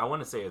 I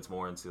want to say it's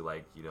more into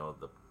like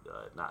the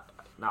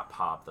not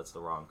pop. That's the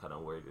wrong kind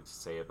of word to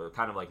say it, but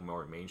kind of like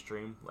more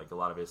mainstream. Like a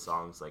lot of his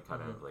songs, like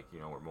kind of like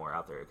were more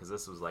out there, because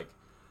this was like,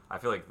 I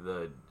feel like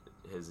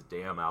his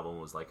Damn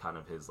album was like kind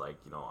of his like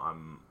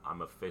I'm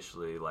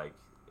officially like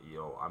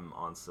I'm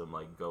on some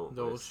like GOAT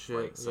list, shit,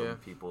 like some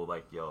people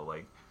like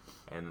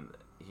and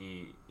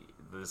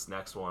this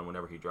next one,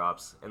 whenever he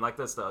drops, and like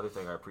that's the other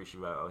thing I appreciate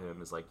about him,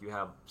 is like you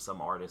have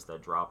some artists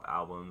that drop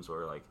albums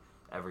or like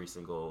every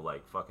single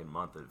like fucking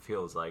month, it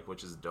feels like,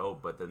 which is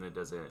dope, but then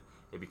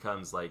it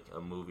becomes like a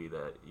movie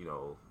that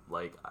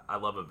like I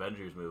love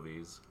Avengers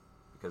movies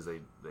because they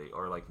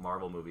are like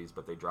Marvel movies,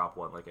 but they drop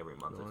one like every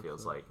month, it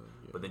feels like.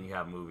 But then you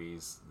have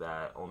movies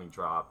that only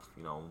drop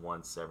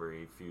once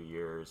every few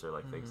years, or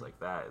like things like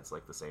that. It's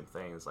like the same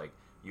thing. It's like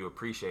you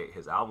appreciate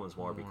his albums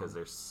more because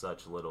there's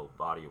such little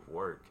body of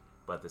work.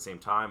 But at the same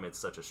time, it's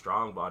such a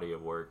strong body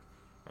of work,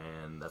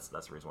 and that's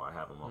the reason why I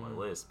have him on my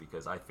list,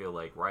 because I feel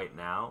like right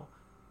now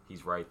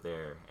he's right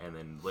there, and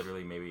then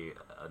literally maybe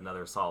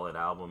another solid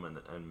album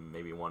and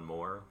maybe one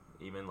more,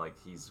 even like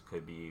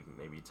could be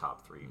maybe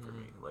top 3 for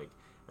me. Like,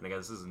 and I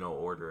guess this is no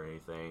order or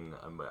anything,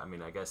 but I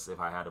mean, I guess if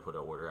I had to put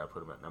an order, I'd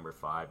put him at number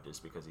 5,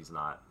 just because he's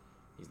not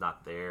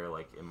there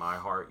like in my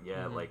heart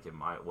yet, like in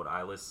what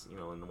I listen,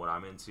 and what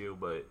I'm into,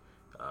 but.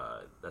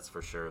 That's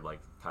for sure like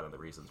kind of the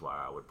reasons why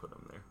I would put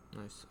him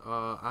there. Nice.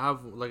 I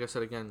have, like I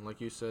said again, like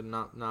you said,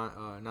 not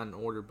in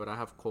order, but I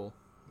have Cole.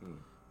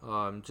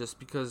 Just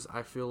because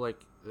I feel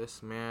like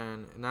this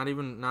man, not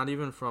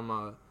even from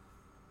I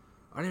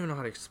don't even know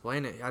how to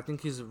explain it. I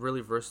think he's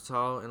really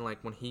versatile, and like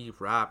when he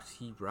raps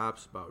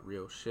about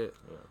real shit,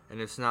 and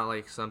it's not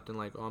like something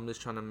like, oh, I'm just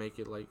trying to make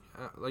it like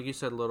you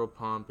said, Lil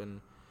Pump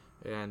and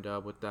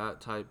with that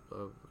type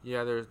of he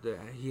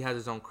has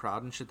his own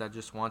crowd and shit that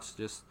just wants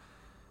just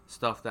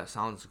stuff that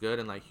sounds good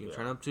and like you can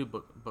turn up to,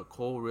 but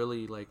Cole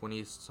really, like when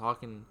he's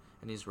talking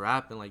and he's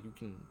rapping, like you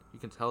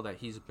can tell that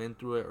he's been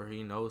through it, or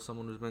he knows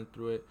someone who's been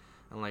through it,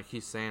 and like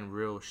he's saying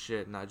real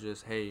shit, not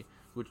just hey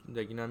Gucci,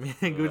 like, you know what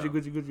I mean,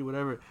 Gucci,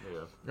 whatever.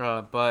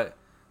 But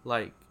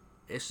like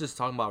it's just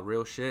talking about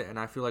real shit. And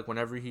I feel like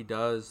whenever he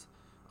does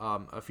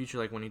a feature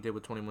like when he did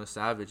with 21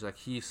 Savage, like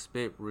he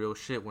spit real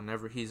shit.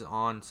 Whenever he's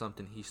on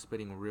something, he's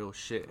spitting real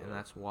shit, and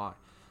that's why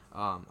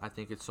I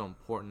think it's so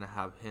important to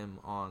have him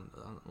on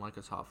like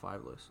a top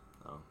 5 list.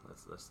 Oh,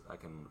 that's I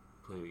can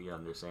completely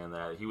understand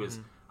that. He was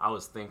I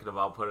was thinking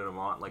about putting him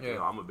on. Like, you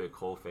know, I'm a big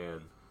Cole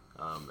fan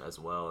as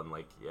well, and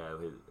like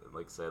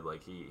like I said,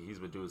 like he's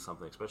been doing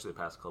something, especially the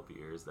past couple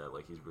years, that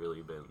like he's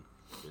really been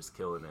just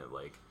killing it.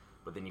 Like,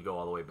 but then you go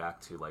all the way back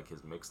to like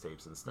his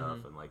mixtapes and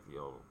stuff, and like, you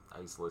know,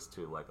 I used to listen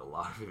to like a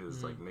lot of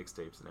his like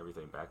mixtapes and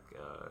everything back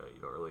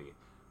you know, early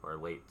or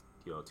late,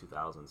 you know,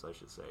 2000s I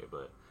should say.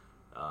 But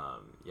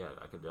yeah,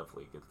 I could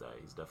definitely get that.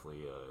 He's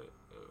definitely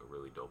a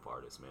really dope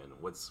artist, man.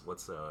 What's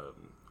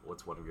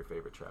one of your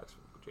favorite tracks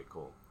from J.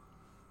 Cole?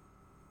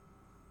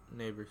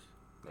 Neighbors.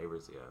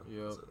 Neighbors, yeah.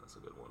 Yep. That's a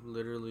good one.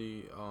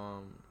 Literally,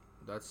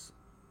 that's,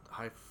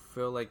 I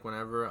feel like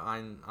whenever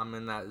I'm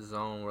in that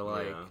zone where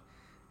like,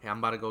 hey, I'm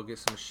about to go get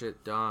some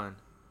shit done,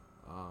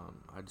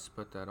 I just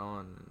put that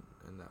on,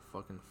 and that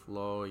fucking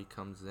flow, he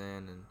comes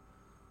in, and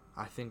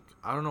I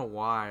don't know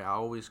why, I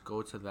always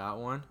go to that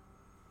one.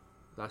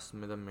 That's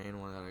the main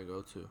one that I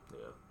go to. Yeah.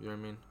 You know what I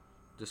mean?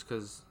 Just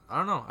because, I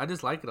don't know, I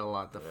just like it a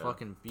lot. The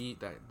fucking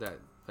beat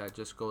that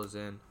just goes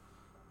in.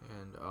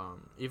 And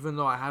even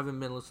though I haven't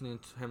been listening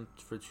to him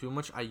for too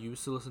much, I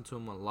used to listen to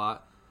him a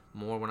lot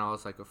more when I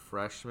was like a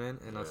freshman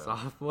and a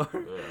sophomore.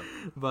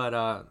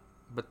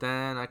 But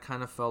then I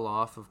kind of fell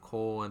off of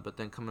Cole, but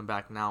then coming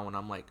back now when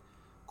I'm like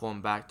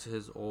going back to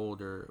his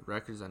older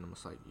records, and I'm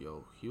just like,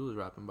 yo, he was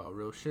rapping about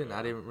real shit. And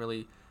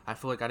I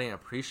feel like I didn't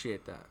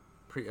appreciate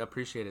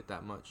it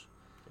that much.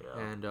 Yeah.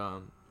 And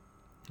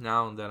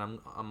now that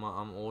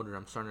I'm older,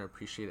 I'm starting to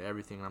appreciate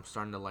everything, and I'm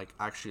starting to like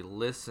actually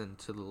listen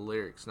to the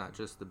lyrics, not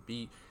just the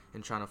beat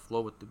and trying to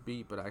flow with the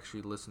beat, but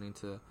actually listening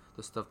to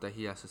the stuff that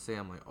he has to say.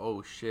 I'm like,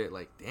 oh shit,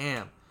 like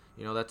damn,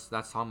 you know, that's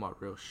talking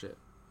about real shit.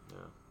 Yeah.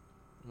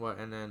 What,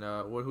 and then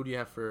who do you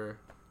have for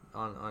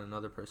on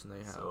another person that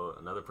you have? So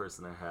another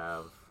person I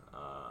have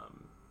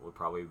would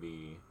probably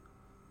be,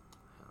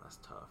 that's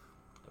tough.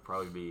 It'd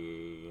probably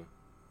be,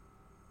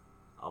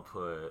 I'll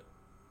put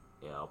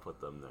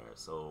them there.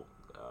 So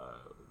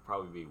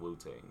probably be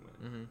Wu-Tang,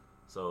 man. Mm-hmm.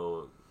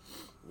 So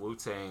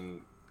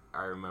Wu-Tang,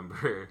 I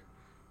remember.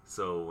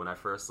 So when I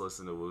first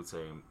listened to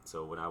Wu-Tang,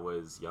 so when I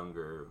was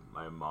younger,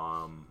 my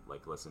mom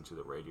like listened to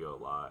the radio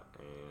a lot,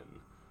 and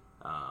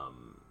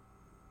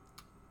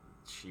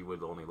she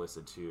would only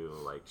listen to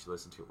she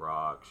listened to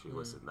rock. She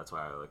listened. That's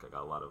why I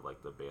got a lot of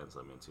like the bands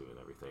I'm into and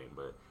everything.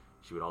 But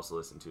she would also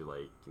listen to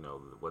like, you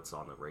know, what's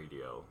on the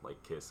radio,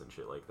 like Kiss and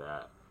shit like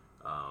that.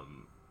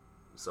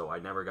 So I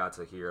never got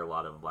to hear a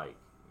lot of like,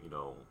 you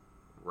know,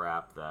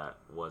 rap that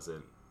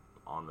wasn't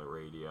on the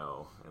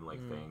radio and like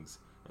things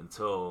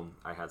until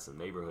I had some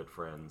neighborhood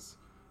friends,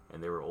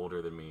 and they were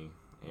older than me,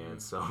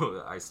 and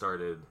so I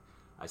started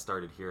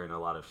hearing a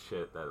lot of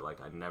shit that like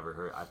I never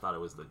heard. I thought it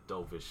was the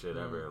dopest shit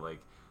ever. Like,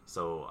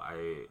 so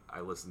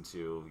I listened to,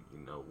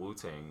 you know,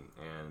 Wu-Tang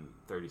and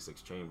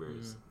 36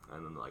 Chambers,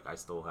 and then like I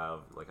still have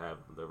I have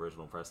the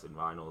original pressed in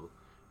vinyl.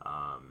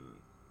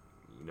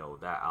 You know,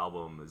 that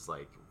album is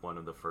like one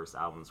of the first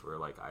albums where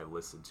like I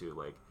listened to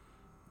like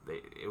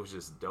it was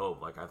just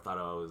dope. Like I thought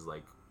I was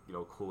like, you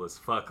know, cool as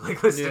fuck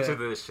like listening to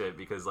this shit,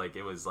 because like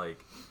it was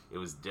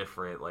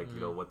different, like, you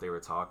know, what they were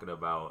talking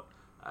about,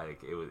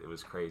 like it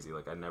was crazy.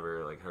 Like I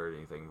never like heard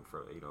anything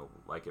from, you know,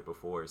 like it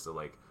before. So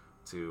like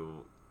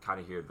to kind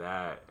of hear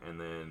that, and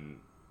then,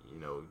 you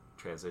know,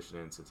 transition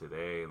into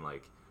today, and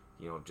like,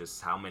 you know,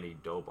 just how many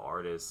dope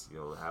artists, you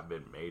know, have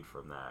been made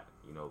from that,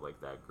 you know, like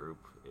that group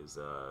is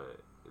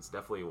it's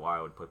definitely why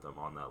I would put them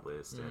on that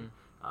list. And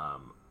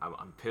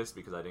I'm pissed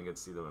because I didn't get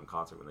to see them in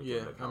concert when they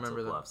came to Council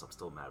Bluffs. I'm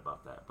still mad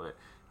about that, but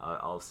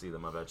I'll see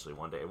them eventually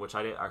one day. Which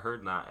I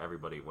heard not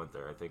everybody went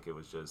there. I think it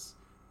was just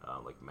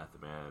like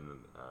Method Man,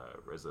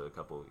 RZA, a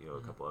couple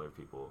other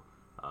people.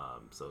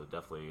 So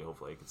definitely,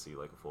 hopefully, I can see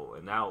like a full.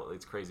 And now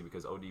it's crazy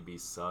because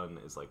ODB's son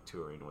is like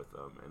touring with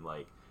them, and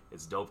like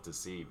it's dope to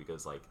see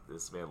because like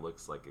this man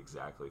looks like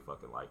exactly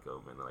fucking like him,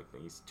 and like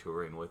he's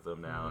touring with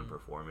them now and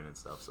performing and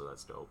stuff. So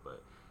that's dope.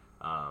 But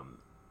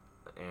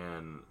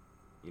and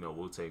you know,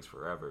 Wu-Tang's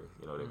forever.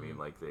 You know what I mean?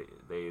 Like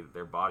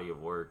their body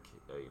of work,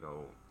 you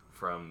know,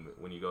 from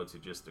when you go to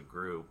just a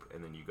group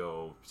and then you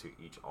go to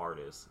each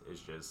artist,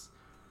 it's just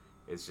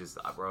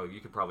bro, you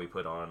could probably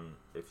put on,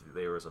 if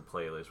there was a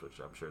playlist, which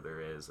I'm sure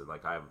there is, and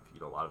like I have, you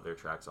know, a lot of their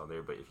tracks on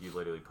there, but if you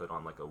literally put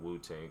on like a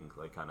Wu-Tang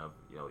like kind of,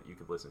 you know, you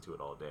could listen to it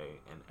all day,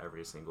 and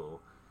every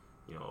single,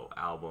 you know,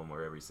 album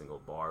or every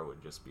single bar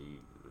would just be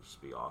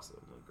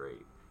awesome and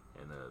great.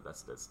 And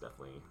that's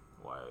definitely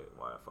why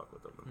I fuck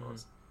with them the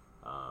most.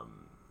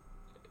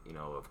 You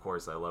know, of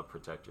course, I love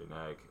Protect Your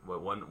Neck,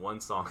 but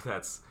one song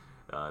that's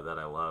that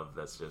I love,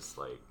 that's just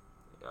like,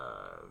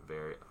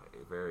 very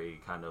very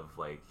kind of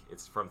like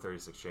it's from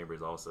 36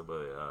 Chambers also,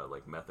 but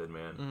like Method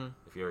Man. Mm-hmm.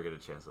 If you ever get a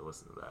chance to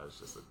listen to that, it's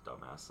just a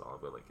dumbass song,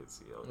 but like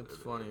it's it's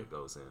funny. It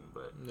goes in,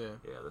 but yeah,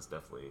 that's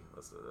definitely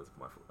that's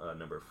my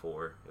number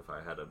 4 if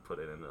I had to put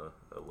it in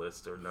a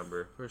list or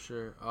number. For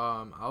sure.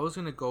 I was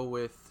gonna go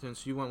with,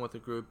 since you went with the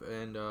group,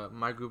 and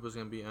my group was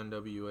gonna be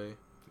NWA.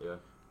 Yeah.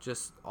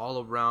 Just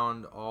all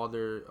around, all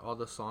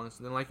the songs,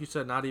 and then like you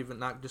said, not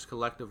just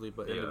collectively,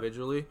 but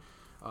individually.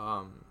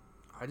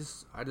 I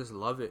just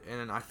love it,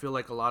 and I feel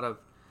like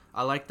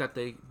I like that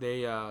they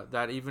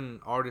that even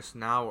artists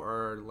now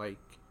are like,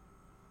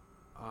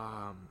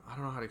 I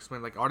don't know how to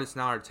explain. Like artists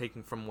now are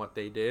taking from what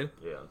they did.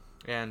 Yeah.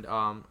 And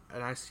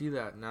I see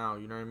that now.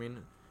 You know what I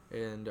mean?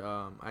 And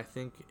I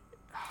think,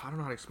 I don't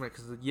know how to explain it,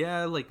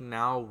 because like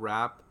now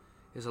rap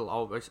is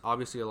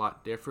obviously a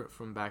lot different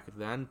from back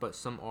then, but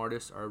some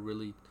artists are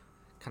really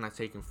kind of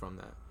taken from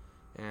that,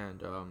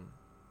 and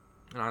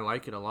I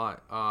like it a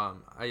lot.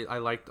 I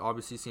liked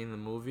obviously seeing the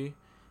movie,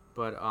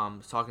 but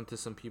talking to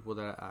some people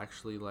that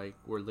actually like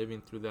were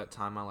living through that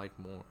time, I like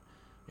more.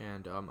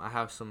 And I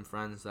have some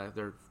friends that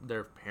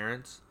their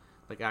parents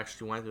like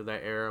actually went through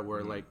that era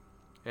where like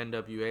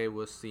NWA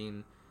was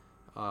seen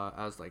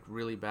as like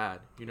really bad.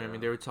 You know what I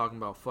mean? They were talking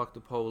about fuck the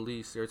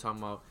police. They were talking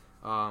about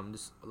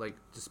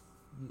just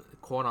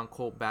quote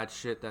unquote bad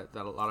shit that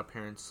a lot of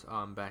parents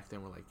back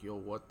then were like, yo,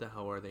 what the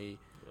hell are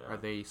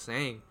they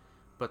saying?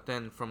 But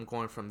then from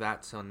going from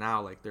that till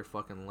now, like they're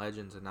fucking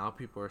legends, and now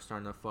people are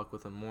starting to fuck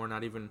with them more.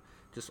 Not even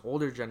just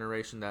older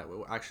generation that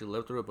actually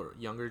lived through it, but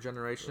younger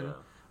generation,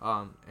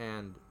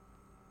 and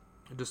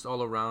just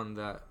all around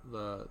that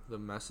the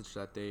message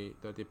that they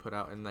put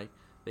out, and like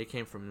they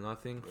came from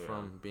nothing,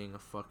 from being a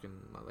fucking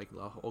like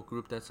a whole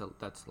group that's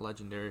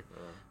legendary,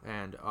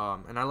 and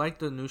I like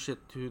the new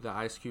shit too that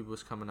Ice Cube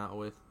was coming out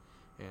with,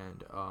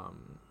 and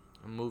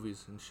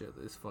movies and shit.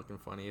 It's fucking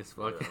funny as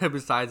fuck.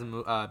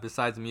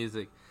 besides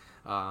music,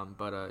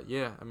 but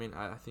I mean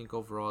I think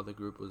overall the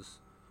group is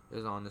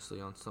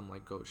honestly on some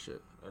like goat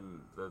shit.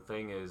 And the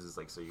thing is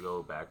like, so you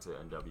go back to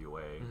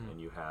NWA and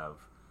you have,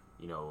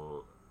 you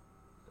know,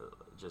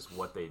 just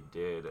what they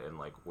did and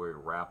like where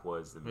rap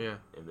was in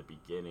the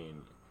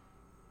beginning,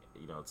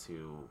 you know,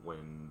 to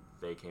when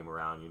they came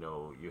around. You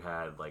know, you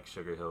had like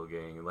Sugar Hill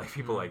Gang and like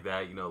people like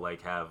that, you know,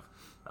 like have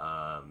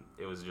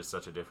it was just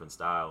such a different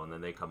style. And then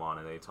they come on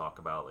and they talk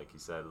about, like you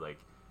said, like,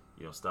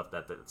 you know, stuff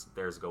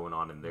there's going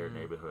on in their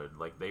neighborhood.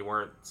 Like they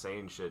weren't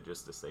saying shit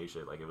just to say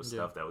shit. Like it was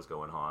stuff that was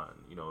going on,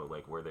 you know,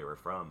 like where they were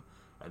from.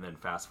 And then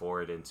fast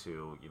forward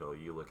into, you know,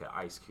 you look at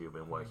Ice Cube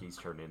and what he's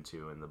turned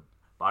into and the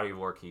body of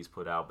work he's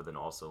put out, but then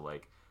also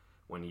like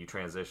when you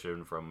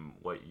transition from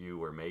what you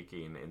were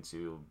making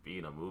into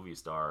being a movie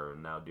star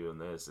and now doing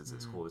this,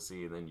 it's cool to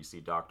see. And then you see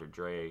Dr.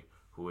 Dre,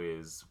 who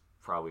is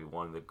probably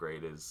one of the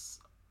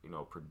greatest, you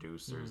know,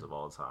 producers of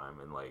all time,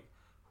 and like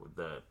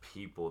the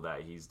people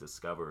that he's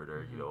discovered,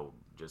 or you know,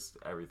 just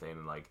everything.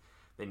 And like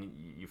then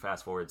you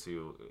fast forward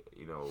to,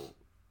 you know,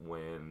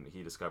 when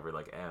he discovered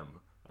like M.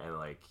 And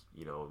like,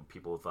 you know,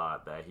 people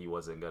thought that he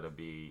wasn't gonna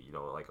be, you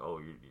know, like, oh,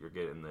 you're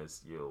getting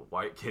this, you know,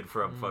 white kid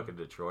from fucking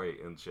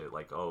Detroit and shit.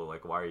 Like, oh,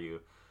 like why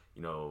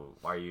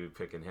are you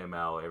picking him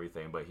out?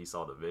 Everything, but he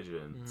saw the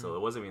vision. So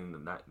it wasn't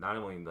even not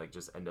only like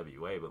just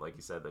NWA, but like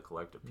you said, the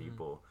collective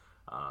people.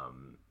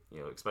 You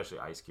know, especially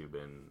Ice Cube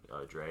and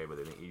Dre, but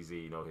then Easy.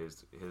 You know,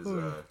 his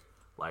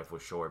life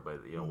was short,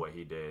 but you know what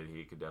he did,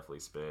 he could definitely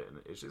spit. And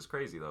it's just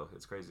crazy though.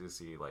 It's crazy to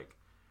see like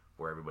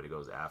where everybody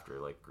goes after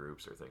like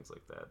groups or things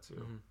like that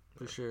too.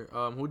 For sure.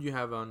 Who do you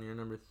have on your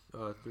number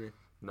 3?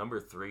 Number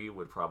 3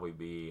 would probably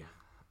be,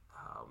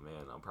 oh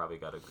man, I'm probably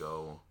gotta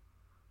go.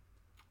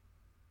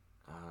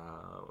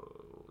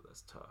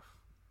 That's tough.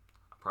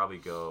 I'll probably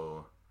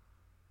go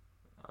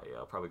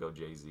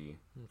Jay-Z.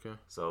 Okay.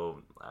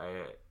 So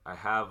I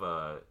have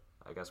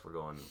I guess we're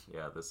going.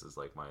 Yeah, this is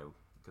like my,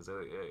 because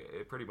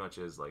it pretty much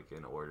is like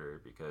in order,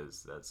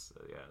 because that's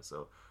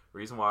So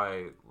reason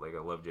why like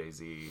I love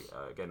Jay-Z,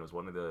 again, was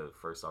one of the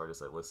first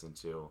artists I listened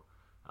to.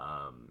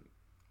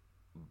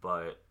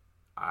 But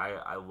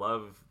I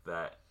love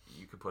that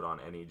you could put on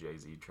any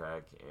Jay-Z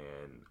track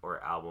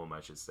or album,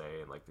 I should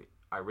say, and like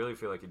I really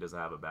feel like he doesn't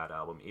have a bad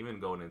album, even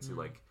going into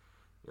like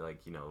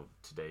you know,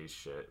 today's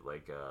shit,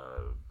 like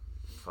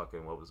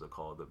fucking what was it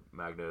called, the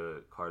Magna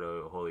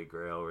Carta Holy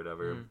Grail or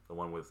whatever, the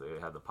one with it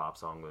had the pop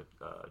song with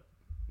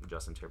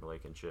Justin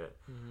Timberlake and shit,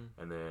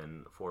 and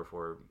then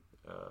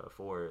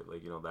 444,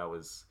 like, you know, that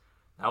was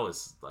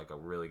like a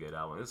really good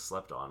album. It's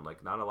slept on.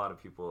 Like not a lot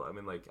of people. I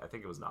mean, like I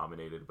think it was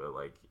nominated, but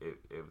like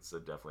it's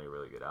definitely a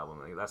really good album.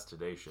 Like that's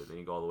today's shit. Then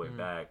you go all the way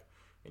back,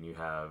 and you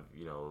have,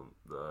 you know,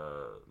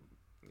 the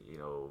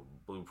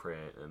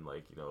Blueprint, and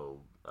like, you know,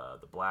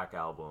 the Black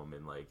Album,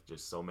 and like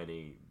just so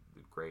many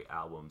great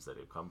albums that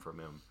have come from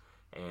him.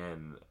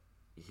 And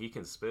he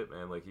can spit,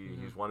 man. Like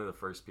he's one of the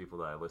first people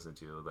that I listened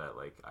to that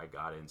like I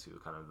got into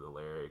kind of the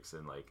lyrics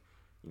and like,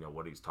 you know,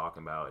 what he's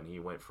talking about. And he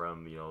went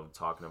from, you know,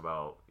 talking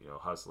about, you know,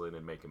 hustling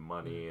and making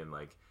money and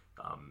like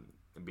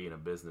and being a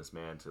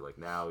businessman to like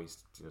now he's,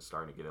 you know,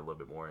 starting to get a little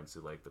bit more into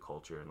like the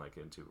culture and like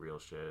into real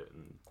shit.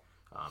 And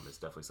It's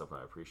definitely something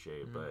I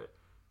appreciate. But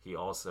he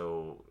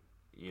also,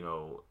 you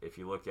know, if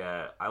you look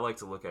at, I like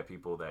to look at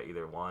people that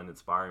either one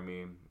inspire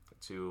me,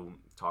 to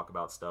talk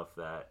about stuff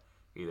that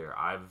either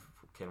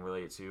can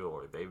relate to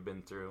or they've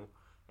been through.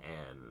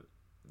 And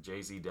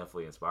Jay-Z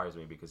definitely inspires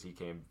me because he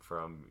came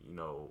from, you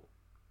know,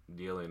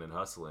 dealing and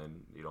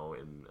hustling, you know,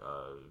 in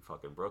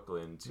fucking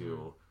Brooklyn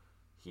to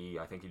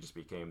I think he just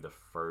became the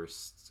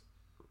first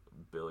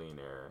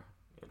billionaire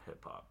in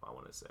hip hop, I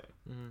want to say.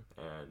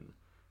 And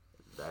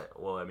that,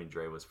 well, I mean,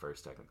 Dre was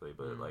first technically,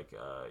 but like,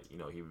 you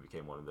know, he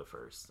became one of the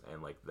first,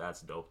 and like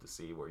that's dope to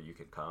see where you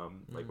can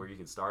come, like where you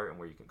can start and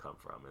where you can come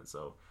from. And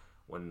so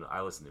when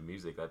I listen to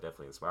music, that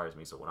definitely inspires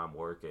me. So when I'm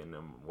working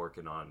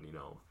on, you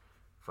know,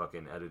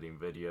 fucking editing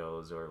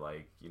videos or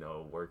like, you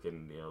know,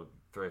 working, you know,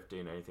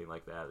 thrifting, anything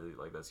like that,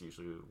 like that's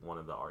usually one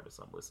of the artists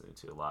I'm listening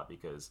to a lot,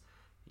 because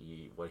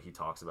what he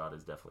talks about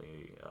is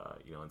definitely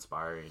you know,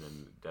 inspiring,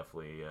 and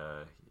definitely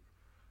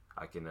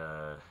I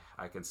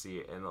can see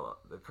it. And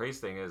the crazy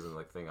thing is, and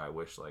like thing I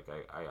wish, like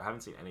I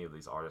haven't seen any of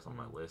these artists on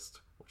my list,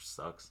 which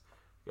sucks.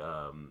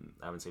 I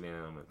haven't seen any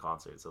of them in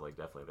concert, so like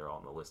definitely they're all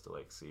on the list to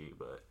like see.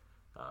 But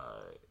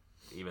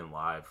even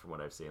live, from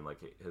what I've seen, like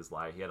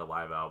he had a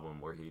live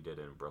album where he did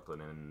in Brooklyn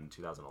in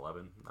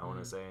 2011, I want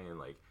to say, and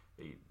like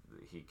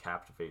he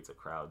captivates a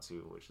crowd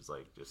too, which is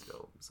like just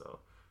dope. So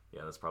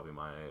yeah, that's probably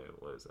my,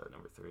 what is that,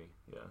 number 3?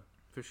 Yeah,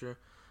 for sure.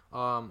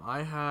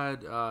 I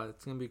had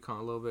it's gonna be a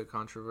little bit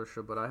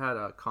controversial, but I had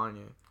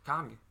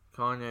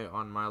Kanye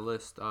on my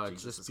list,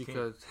 just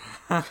because.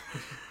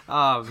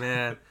 Oh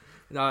man,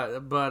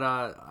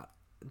 but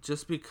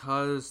just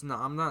because. No,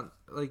 I'm not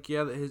like,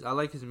 yeah. I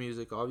like his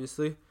music,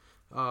 obviously.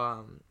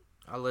 I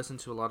listen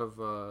to a lot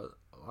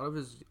of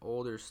his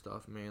older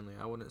stuff mainly.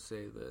 I wouldn't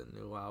say the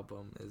new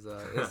album is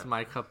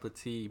my cup of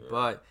tea, yeah.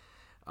 But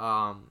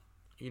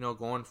you know,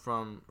 going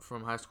from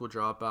High School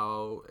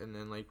Dropout, and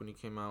then like when he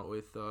came out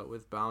with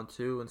Bound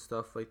 2 and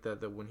stuff like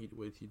that when he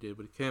did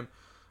with Kim,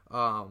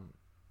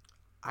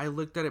 I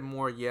looked at it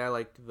more, yeah,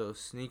 like the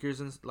sneakers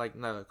and like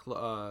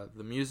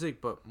the music,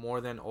 but more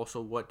than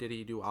also what did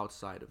he do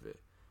outside of it,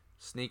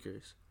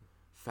 sneakers,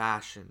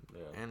 fashion,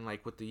 yeah. And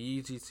like with the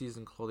Yeezy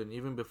season clothing,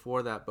 even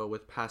before that, but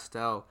with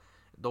Pastel,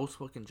 those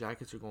fucking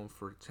jackets are going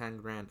for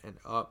 $10,000 and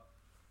up.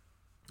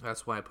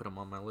 That's why I put him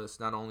on my list.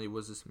 Not only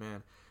was this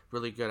man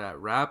really good at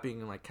rapping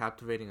and like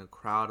captivating a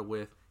crowd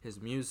with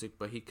his music,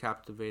 but he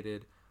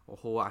captivated a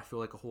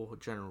whole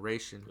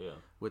generation, yeah,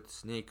 with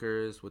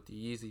sneakers, with the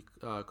Yeezy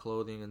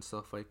clothing and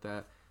stuff like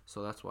that.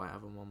 So that's why I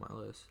have him on my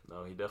list.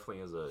 No, he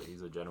definitely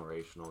he's a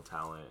generational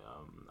talent.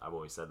 I've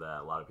always said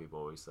that. A lot of people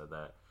always said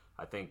that.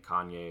 I think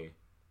Kanye,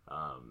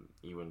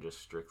 even just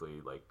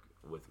strictly like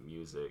with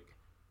music,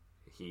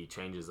 he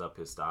changes up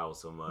his style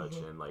so much.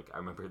 And like I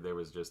remember there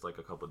was just like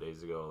a couple of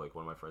days ago, like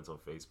one of my friends on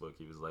Facebook,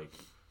 he was like,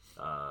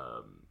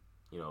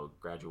 you know,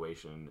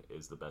 Graduation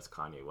is the best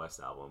Kanye West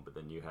album, but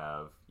then you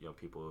have, you know,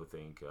 people who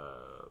think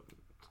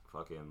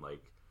fucking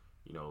like,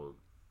 you know,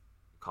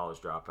 College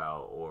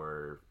Dropout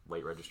or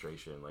Late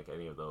Registration, like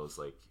any of those,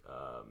 like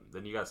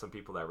then you got some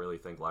people that really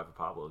think Life of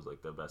Pablo is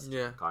like the best,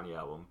 yeah, Kanye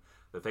album.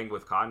 The thing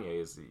with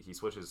Kanye is he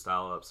switches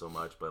style up so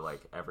much, but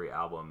like every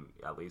album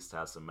at least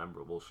has some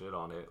memorable shit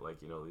on it.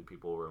 Like, you know,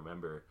 people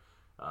remember,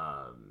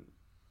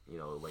 you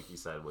know, like you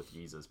said with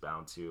Yeezus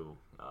Bound 2,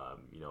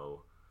 you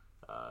know,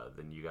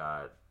 then you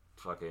got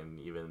fucking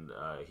even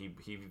he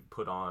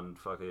put on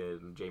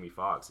fucking Jamie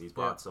Foxx. He's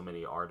brought, yeah, so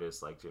many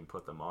artists like and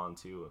put them on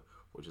too,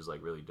 which is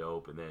like really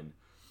dope. And then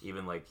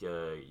even like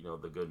you know,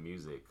 the good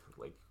music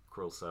like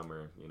Cruel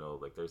Summer, you know,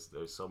 like there's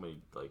so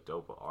many like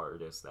dope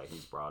artists that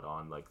he's brought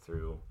on like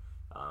through.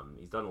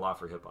 He's done a lot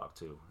for hip hop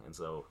too, and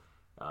so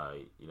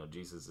you know,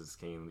 Jesus is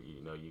King.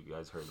 You know, you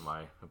guys heard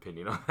my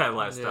opinion on that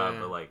last time,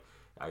 but like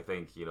I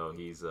think, you know,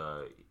 he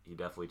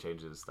definitely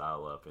changes his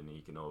style up, and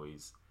he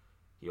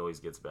always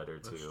gets better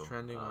too. That's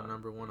trending on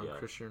number 1 on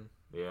Christian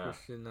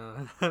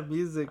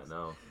music. I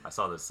know. I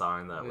saw this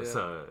sign that was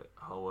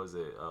how was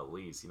it?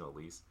 Lise, you know,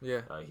 Lise.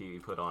 Yeah. He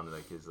put on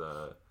like his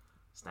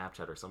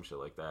Snapchat or some shit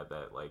like that.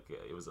 That like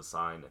it was a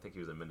sign. I think he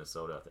was in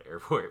Minnesota at the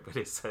airport, but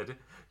it said,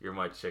 "You're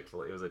my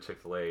Chick-fil-A." It was a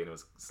Chick-fil-A, and it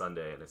was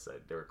Sunday, and it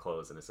said they were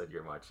closed, and it said,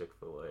 "You're my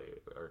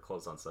Chick-fil-A," or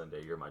closed on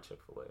Sunday. You're my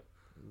Chick-fil-A.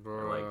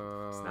 Bro,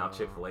 like now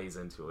Chick-fil-A's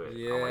into it.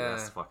 Yeah. I'm like,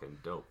 that's fucking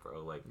dope,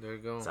 bro. Like, there you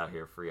go. It's out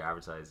here free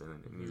advertising,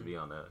 and it needs to be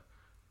on a.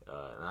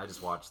 And I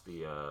just watched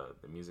the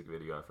music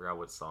video. I forgot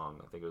what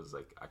song. I think it was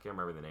like, I can't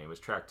remember the name. It was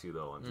track 2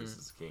 though on Jesus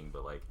is King,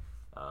 but like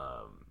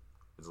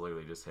it's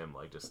literally just him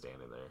like just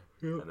standing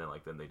there, and then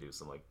like they do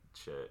some like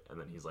shit, and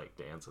then he's like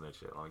dancing and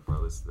shit. I'm like,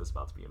 bro, this is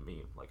about to be a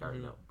meme. Like I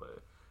already know,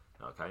 but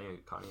no,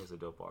 Kanye is a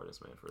dope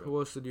artist, man. For real. Who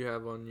else did you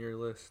have on your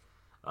list?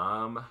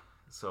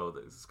 So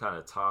this is kind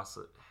of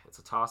it's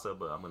a toss up,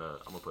 but I'm gonna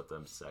put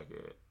them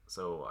second.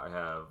 So I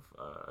have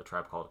A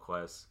Tribe Called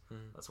Quest.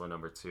 That's my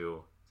number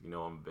 2. You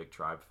know, I'm a big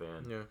Tribe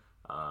fan. Yeah.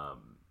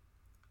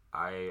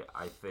 I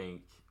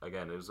think,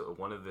 again, it was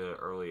one of the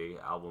early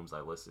albums I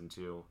listened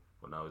to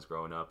when I was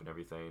growing up and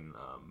everything.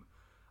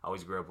 I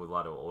always grew up with a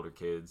lot of older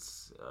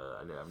kids.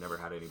 I've never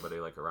had anybody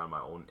like around my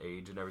own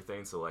age and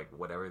everything. So like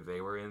whatever they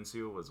were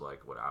into was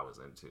like what I was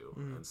into.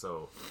 And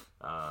so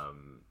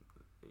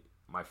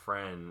my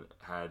friend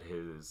had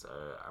his.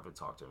 I haven't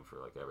talked to him for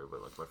like ever,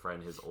 but like my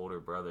friend, his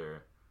older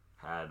brother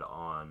had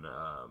on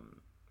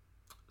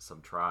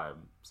some Tribe.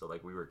 So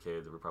like we were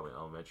kids. We were probably in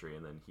elementary,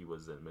 and then he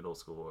was in middle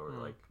school or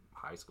like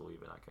high school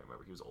even. I can't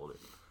remember. He was older,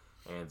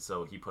 and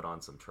so he put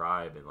on some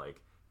Tribe and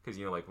like because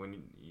like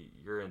when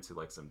you're into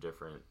like some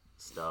different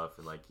stuff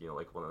and like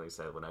like when they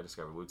said when I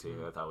discovered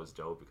Wu-Tang I thought it was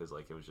dope because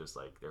like it was just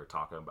like they were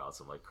talking about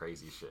some like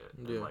crazy shit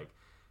and like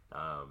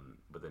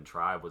but then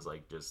Tribe was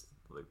like just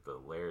like the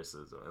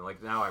lyricism and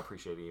like now I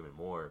appreciate it even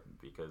more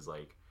because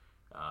like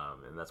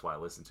and that's why I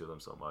listen to them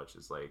so much.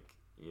 It's like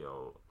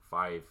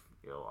Phife,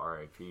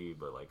 R.I.P.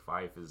 but like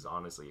Phife is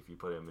honestly if you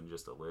put him in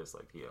just a list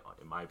like he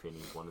in my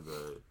opinion he's one of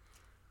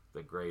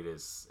the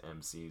greatest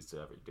MCs to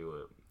ever do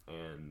it.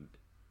 And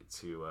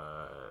to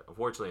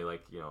unfortunately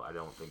like I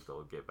don't think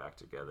they'll get back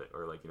together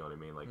or like what I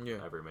mean like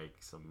ever make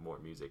some more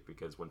music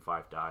because when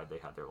Phife died they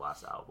had their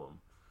last album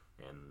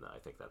and I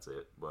think that's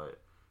it. But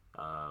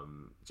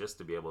just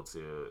to be able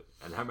to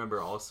and I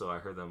remember also I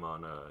heard them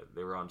on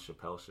they were on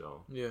Chappelle's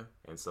show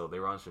and so they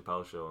were on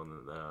Chappelle's show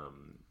and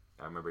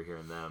I remember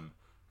hearing them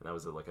and that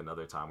was like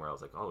another time where I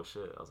was like oh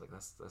shit I was like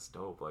that's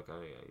dope like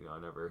I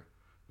never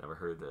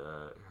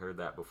heard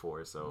that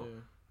before so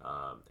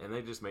and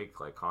they just make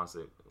like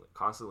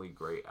constantly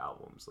great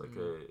albums. Like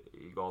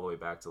you go all the way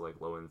back to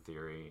like Low End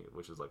Theory,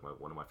 which is like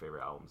one of my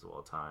favorite albums of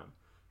all time,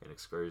 and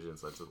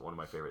Excursions, that's one of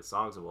my favorite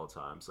songs of all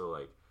time. So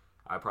like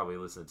I probably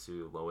listen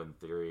to Low End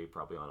Theory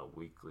probably on a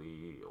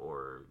weekly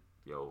or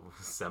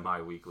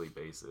semi-weekly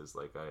basis.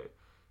 Like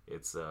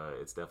it's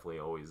definitely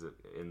always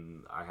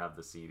in. I have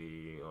the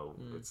CD.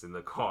 It's in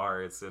the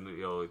car. It's in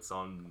it's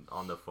on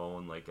the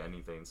phone. Like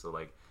anything. So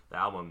like the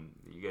album,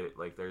 you get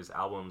like there's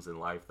albums in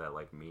life that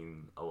like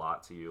mean a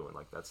lot to you, and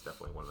like that's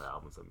definitely one of the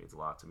albums that means a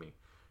lot to me.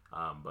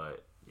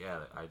 But yeah,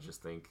 I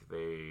just think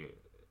they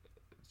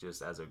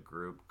just as a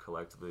group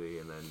collectively,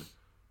 and then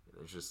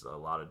there's just a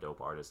lot of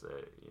dope artists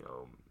that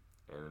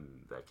and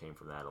that came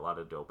from that. A lot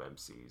of dope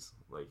MCs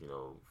like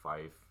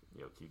Phife.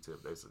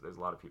 Q-Tip. There's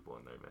a lot of people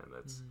in there, man.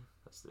 That's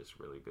just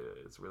really good.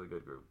 It's a really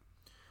good group.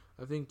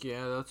 I think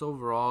that's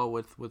overall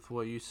with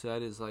what you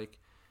said is like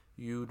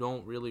you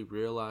don't really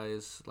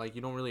realize like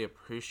you don't really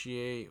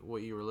appreciate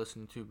what you were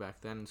listening to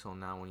back then until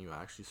now when you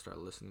actually start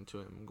listening to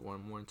it and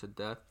going more into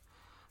depth.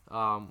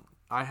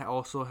 I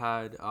also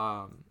had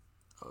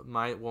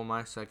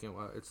my second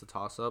it's a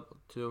toss up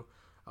too.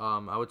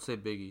 I would say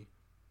Biggie.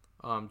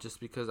 Just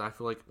because I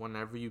feel like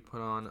whenever you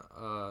put on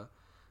a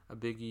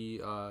Biggie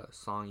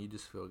song, you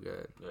just feel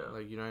good. Yeah.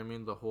 Like, you know what I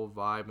mean? The whole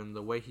vibe and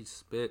the way he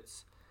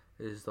spits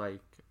is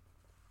like,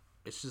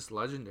 it's just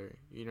legendary.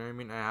 You know what I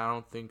mean? I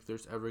don't think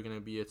there's ever gonna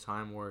be a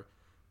time where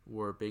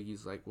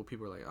Biggie's like, well,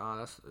 people are like,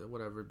 that's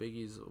whatever.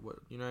 Biggie's what,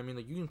 you know what I mean?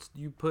 Like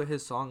you put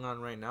his song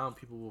on right now, and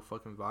people will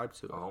fucking vibe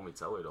to it. My homie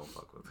Teller don't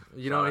fuck with it.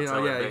 He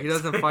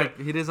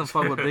doesn't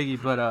fuck with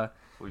Biggie, but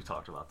we've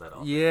talked about that.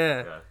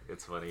 Yeah,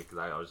 it's funny because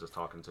I was just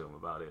talking to him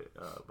about it,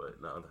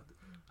 but no.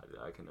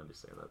 I can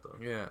understand that though.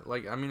 Yeah,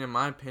 like I mean, in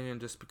my opinion,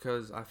 just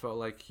because I felt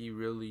like he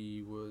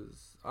really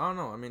was, I don't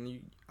know. I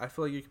mean, I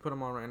feel like you can put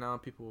him on right now,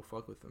 and people will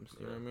fuck with him.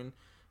 You know what I mean?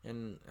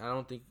 And I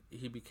don't think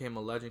he became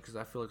a legend because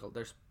I feel like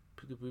there's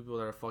people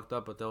that are fucked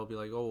up, but they'll be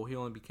like, oh, well, he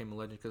only became a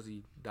legend because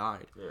he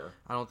died. Yeah.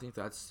 I don't think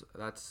that's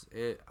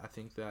it. I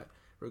think that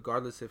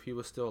regardless if he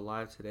was still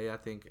alive today, I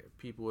think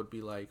people would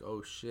be like,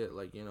 oh shit,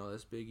 like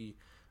that's Biggie,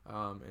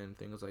 and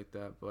things like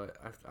that. But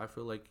I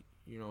feel like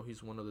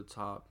he's one of the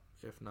top,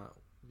 if not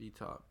the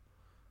top.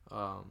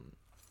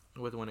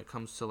 With when it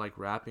comes to like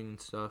rapping and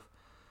stuff,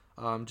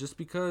 just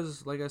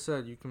because like I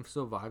said you can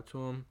still vibe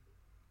to him.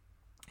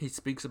 He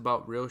speaks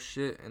about real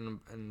shit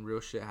and real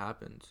shit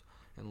happens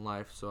in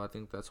life, so I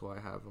think that's why I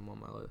have him on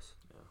my list.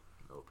 Yeah,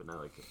 nope. And I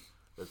like it.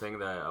 The thing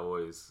that I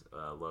always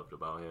loved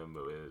about him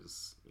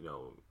is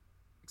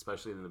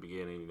especially in the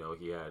beginning,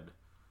 he had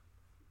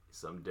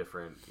some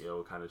different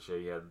kind of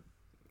shit.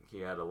 He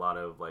had a lot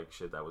of like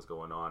shit that was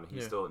going on. He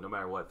still, no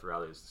matter what,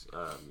 throughout his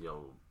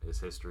his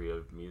history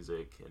of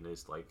music and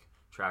his like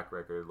track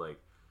record, like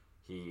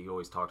he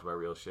always talked about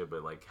real shit,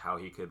 but like how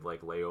he could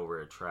like lay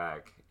over a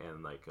track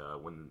and like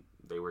when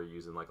they were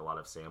using like a lot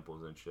of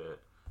samples and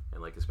shit,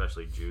 and like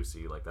especially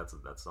Juicy, like that's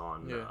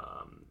on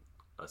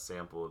a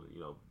sampled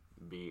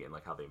beat and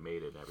like how they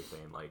made it and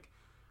everything. Like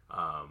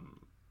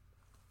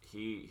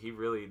he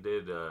really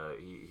did.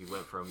 He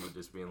went from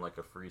just being like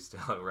a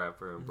freestyle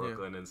rapper in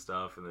Brooklyn and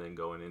stuff, and then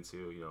going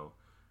into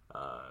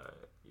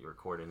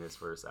recording his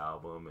first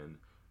album, and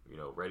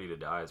Ready to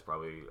Die is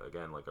probably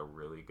again like a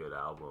really good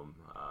album.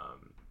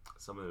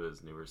 Some of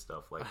his newer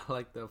stuff, like I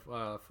like the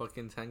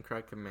fucking 10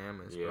 Crack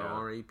Commandments, bro.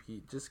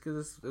 R.A.P. Just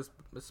because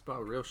it's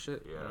about real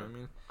shit. Yeah, you know what I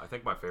mean. I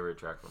think my favorite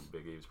track from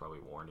Biggie is probably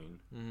Warning.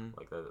 Mm-hmm.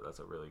 Like that's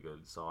a really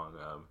good song.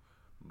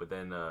 But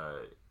then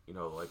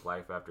like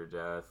Life After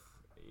Death.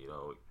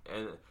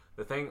 And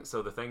the thing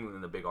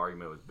and the big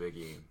argument with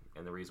Biggie,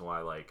 and the reason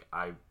why like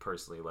I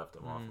personally left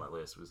him off my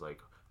list was like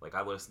like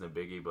I listen to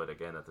Biggie, but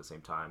again at the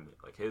same time,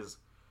 like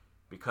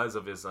because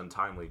of his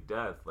untimely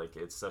death, like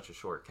it's such a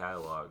short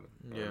catalog,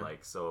 and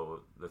like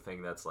so the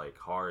thing that's like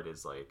hard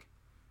is like,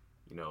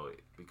 you know,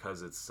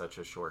 because it's such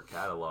a short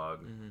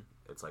catalog,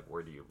 it's like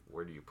where do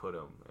you put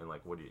him, and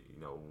like what do you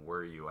know where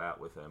are you at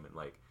with him, and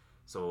like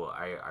so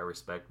I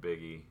respect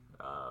Biggie,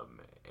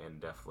 and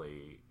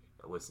definitely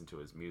listen to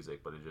his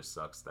music, but it just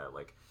sucks that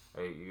like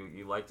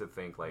you like to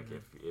think like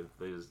if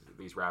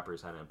these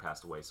rappers hadn't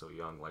passed away so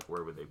young, like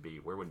where would they be?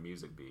 Where would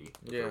music be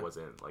if it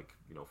wasn't like,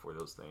 you know, for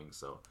those things?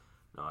 So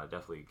no, I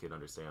definitely can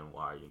understand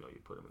why, you know, you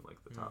put him in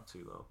like the top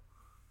two though.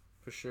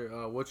 For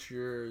sure. What's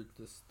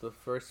the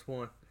first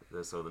one?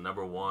 So the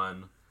number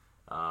one,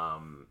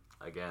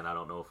 again, I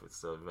don't know if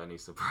it's of any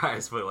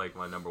surprise, but like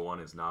my number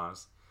one is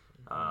Nas.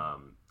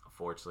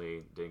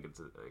 Unfortunately, didn't get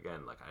to,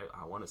 again, like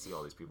I want to see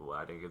all these people, but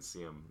I didn't get to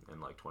see him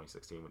in like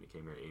 2016 when he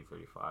came here at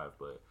 835.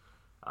 But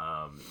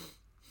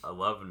I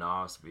love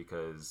Nas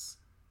because,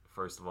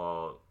 first of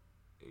all,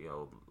 you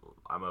know,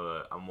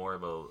 I'm more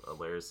of a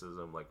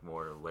lyricism, like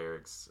more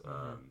lyrics,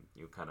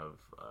 you kind of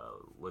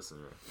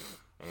listener,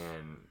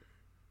 and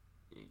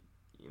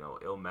you know,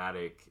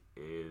 Illmatic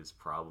is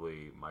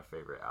probably my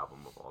favorite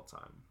album of all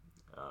time.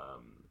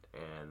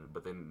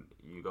 But then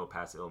you go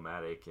past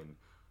Illmatic and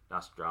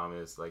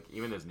Nostradamus, like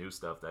even his new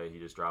stuff that he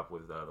just dropped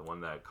with the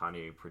one that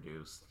Kanye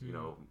produced, you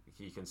know,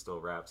 he can still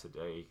rap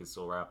today. He can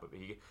still rap, but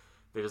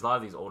there's a lot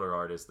of these older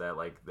artists that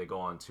like they go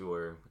on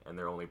tour and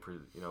they're only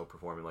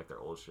performing like their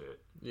old shit,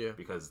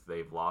 because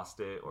they've lost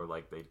it or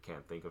like they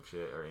can't think of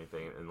shit or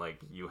anything. And like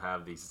you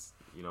have these,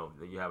 you know,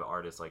 you have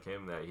artists like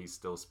him that he's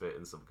still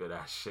spitting some good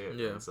ass shit.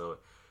 And so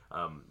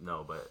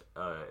no, but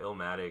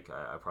Illmatic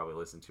I probably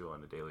listen to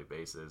on a daily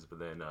basis. But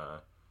then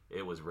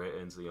It Was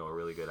Written, so, you know, a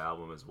really good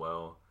album as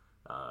well.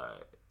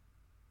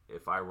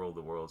 If I Ruled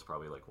the World is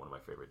probably like one of my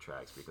favorite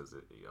tracks because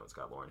it, you know, it's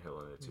got Lauryn Hill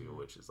in it too,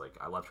 which is like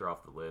I left her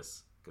off the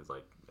list because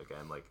like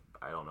again, like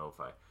I don't know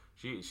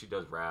if she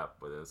does rap,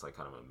 but it's like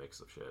kind of a mix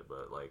of shit.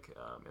 But like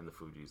and the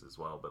Fugees as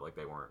well, but like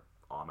they weren't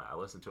on my, I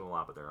listened to them a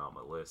lot, but they're on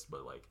my list.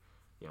 But like,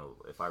 you know,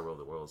 If I Ruled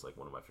the World is like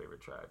one of my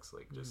favorite tracks.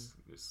 Like just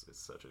it's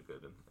such a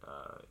good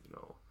you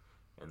know.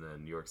 And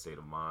then New York State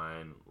of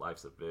Mind,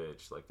 Life's a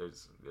Bitch. Like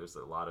there's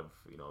a lot of,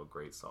 you know,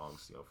 great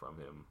songs, you know, from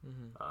him.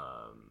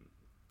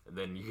 And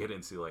then you get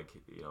into like,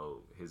 you know,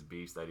 his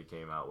beefs that he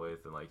came out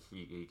with, and like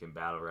he can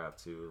battle rap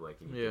too, like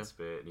he can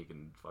spit and he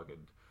can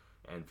fucking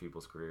end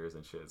people's careers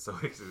and shit. So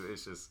it's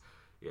just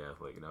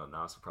like, you know,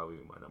 Nas would probably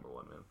be my number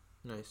one,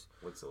 man. Nice.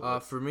 What's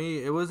for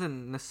me, it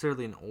wasn't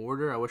necessarily in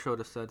order. I wish I would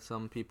have said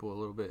some people a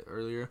little bit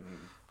earlier.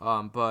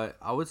 But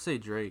I would say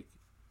Drake.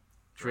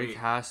 Drake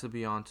has to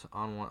be on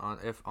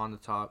the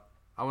top.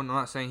 I'm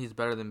not saying he's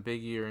better than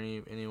Biggie or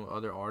any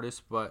other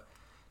artist, but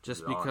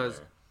just because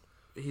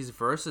he's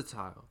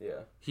versatile.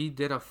 Yeah. He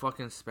did a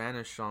fucking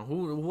Spanish song.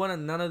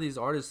 None of these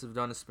artists have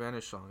done a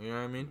Spanish song, you know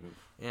what I mean?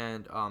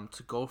 And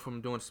to go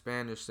from doing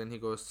Spanish, then he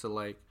goes to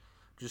like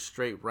just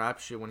straight rap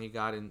shit when he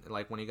got in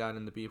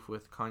the beef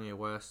with Kanye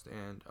West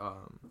and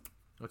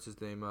what's his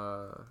name?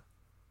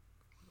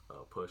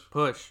 Push.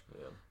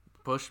 Yeah.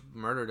 Push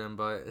murdered him,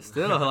 but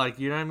still, like,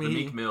 you know what I mean?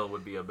 The Meek Mill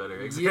would be a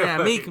better example.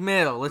 Yeah, Meek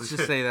Mill. Let's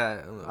just say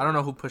that. I don't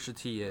know who Pusha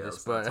T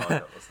is, but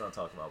let's not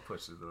talk about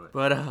Pusha.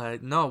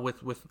 But no,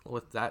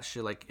 with that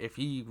shit, like, if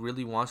he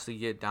really wants to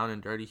get down and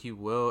dirty, he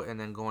will. And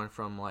then going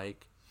from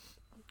like,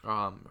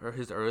 or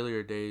his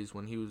earlier days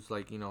when he was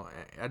like, you know,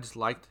 I just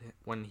liked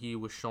when he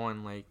was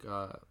showing like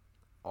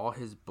all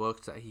his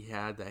books that he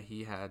had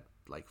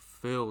like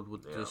filled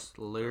with just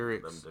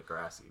lyrics. Them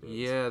Degrassi days.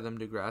 Yeah, them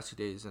Degrassi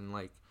days, and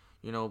like.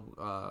 You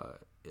know,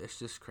 it's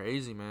just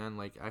crazy, man.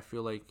 Like, I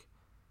feel like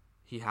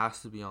he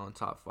has to be on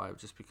top 5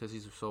 just because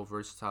he's so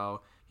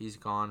versatile. He's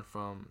gone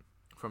from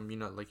you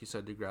know, like you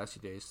said,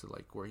 Degrassi days to,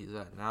 like, where he's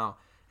at now.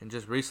 And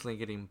just recently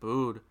getting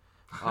booed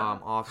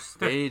off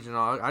stage. And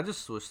I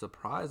just was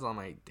surprised. I'm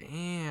like,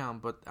 damn.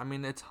 But, I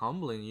mean, it's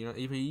humbling. You know,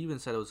 he even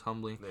said it was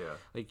humbling. Yeah.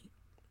 Like,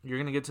 you're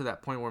going to get to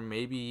that point where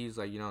maybe he's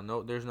like, you know,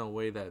 no, there's no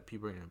way that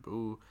people are going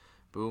to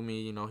boo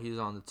me, you know, he's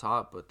on the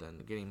top, but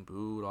then getting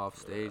booed off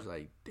stage,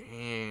 like,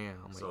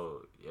 damn. Like,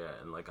 so, yeah,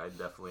 and, like, I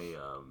definitely,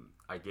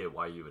 I get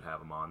why you would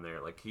have him on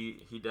there. Like, he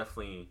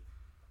definitely,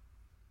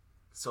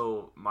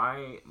 so,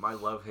 my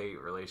love-hate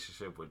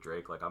relationship with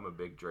Drake, like, I'm a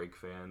big Drake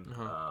fan,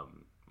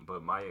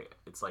 but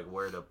it's, like,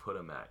 where to put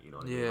him at, you know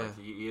what I mean? Like,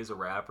 he is a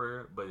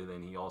rapper, but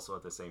then he also,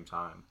 at the same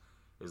time,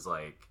 is,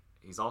 like,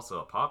 he's also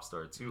a pop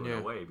star, too, in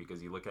a way,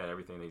 because you look at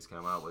everything that he's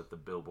come out with, the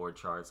Billboard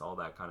charts, all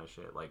that kind of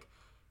shit, like,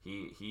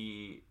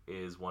 He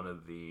is one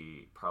of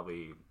the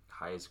probably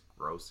highest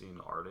grossing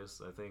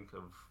artists, I think,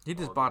 of. He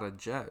just bought a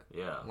jet.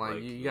 Yeah,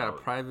 like you got a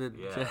private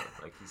jet.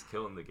 Like he's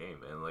killing the game,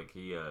 and like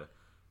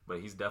but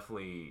he's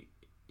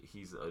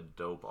a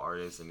dope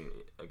artist, and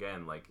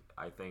again, like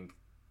I think,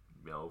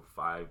 you know,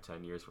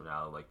 5-10 years from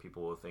now, like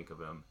people will think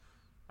of him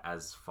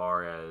as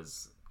far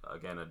as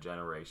again a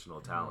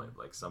generational talent,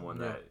 like someone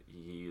that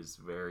he is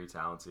very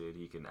talented.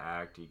 He can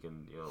act, he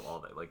can, you know, all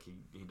that. Like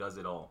he does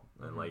it all,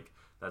 and like.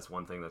 That's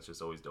one thing that's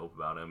just always dope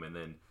about him. And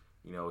then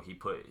you know, he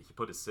put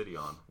his city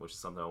on, which is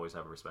something I always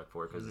have respect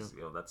for, because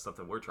you know, that's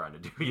something we're trying to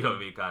do. You know what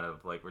I mean? Kind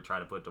of like we're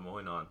trying to put Des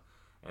Moines on,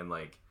 and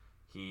like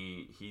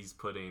he's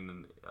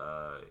putting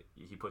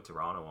he put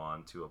Toronto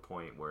on to a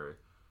point where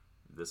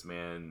this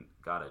man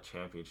got a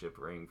championship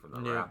ring from the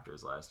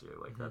Raptors last year.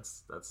 Like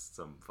that's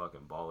some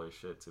fucking baller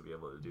shit to be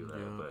able to do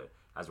that. But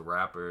as a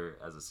rapper,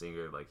 as a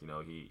singer, like, you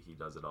know, he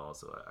does it all.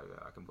 So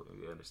I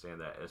completely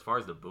understand that. As far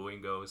as the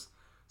booing goes,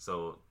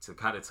 so to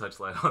kind of touch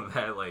light on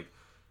that, like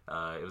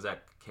it was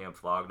at Camp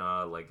Flog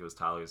Gnaw, like it was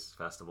Tyler's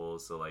festival.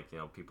 So like, you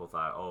know, people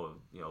thought, oh,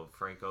 you know,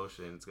 Frank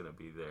Ocean's gonna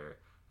be there.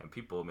 And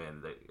people,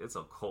 man, it's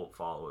a cult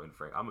following.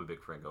 Frank, I'm a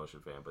big Frank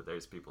Ocean fan, but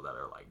there's people that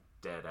are like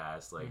dead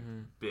ass, like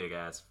big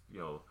ass, you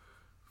know,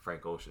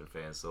 Frank Ocean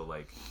fans. So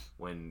like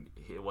when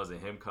it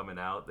wasn't him coming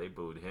out, they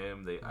booed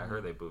him. I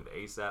heard they booed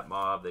ASAP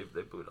Mob. They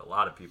booed a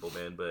lot of people,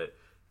 man. But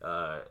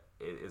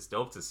it's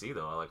dope to see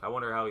though. Like I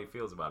wonder how he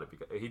feels about it,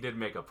 because he did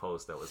make a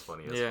post that was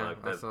funny as fuck.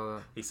 I saw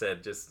that. He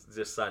said just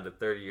signed a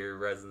 30-year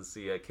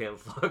residency at Camp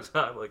Flog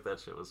Gnaw. Like that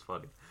shit was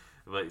funny.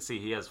 But see,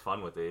 he has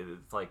fun with it.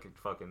 It's like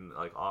fucking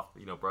like off,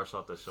 you know, brush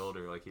off the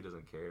shoulder. Like he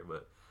doesn't care.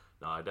 But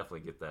no, I definitely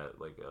get that.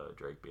 Like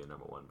Drake being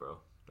number one, bro.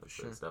 It's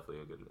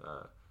definitely a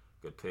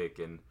good pick.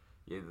 And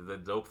yeah, the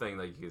dope thing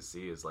that you can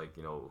see is like,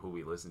 you know, who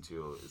we listen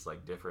to is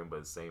like different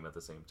but same at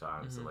the same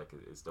time. So like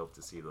it's dope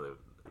to see the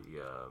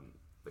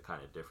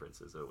kind of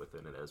differences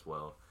within it as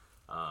well.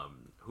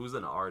 Who's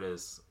an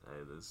artist?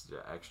 This is an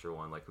extra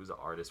one. Like who's an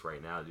artist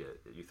right now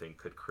that you think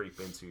could creep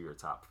into your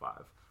top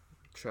 5?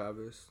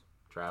 Travis.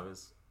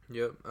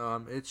 Yep.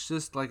 It's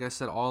just like I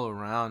said, all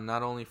around,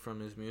 not only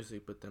from his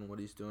music, but then what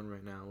he's doing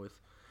right now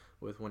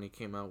with when he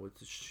came out with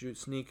the shoot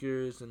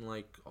sneakers and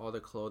like all the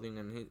clothing,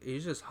 and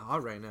he's just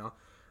hot right now.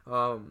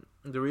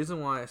 The reason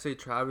why I say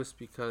Travis,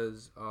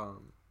 because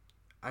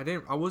I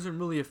wasn't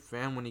really a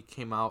fan when he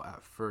came out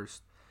at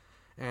first,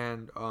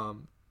 and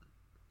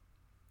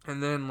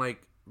then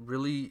like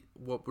really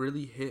what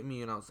really hit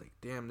me, and I was like,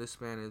 damn, this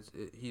man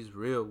he's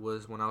real,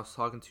 was when I was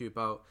talking to you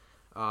about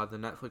the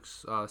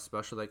Netflix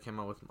special that came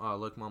out with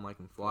Look Mom I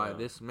Can Fly. Yeah.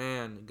 This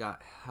man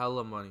got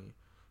hella money.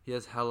 He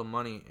has hella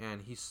money,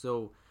 and he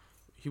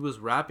was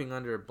rapping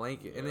under a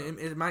blanket. Yeah. And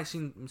it might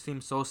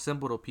seem so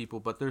simple to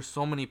people, but there's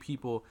so many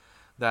people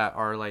that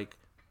are like,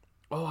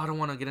 oh, I don't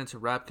want to get into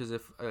rap because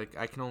if like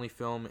I can only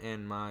film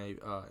in my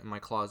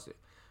closet,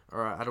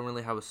 or I don't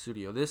really have a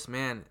studio. This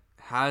man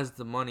has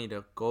the money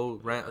to go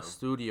rent a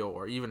studio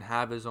or even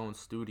have his own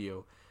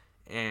studio,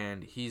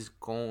 and he's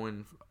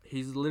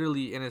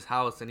literally in his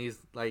house, and he's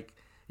like,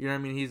 you know what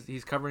I mean,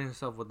 he's covering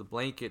himself with a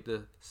blanket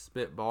to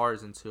spit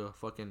bars into a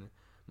fucking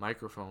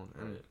microphone.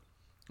 And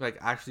like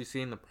actually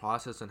seeing the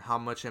process and how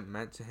much it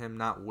meant to him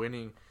not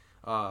winning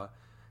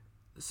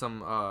some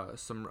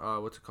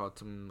what's it called,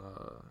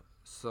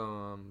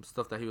 some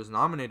stuff that he was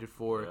nominated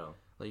for.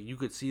 Like you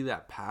could see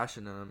that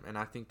passion in him, and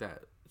I think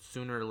that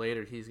sooner or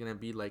later he's gonna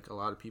be like a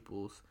lot of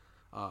people's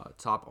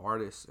top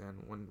artists,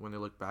 and when they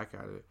look back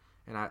at it.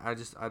 And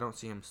I don't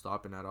see him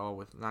stopping at all,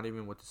 with not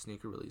even with the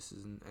sneaker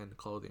releases and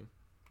clothing.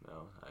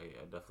 No,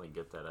 I definitely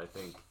get that.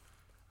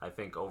 I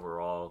think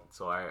overall,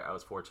 so I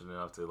was fortunate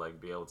enough to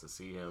like be able to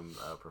see him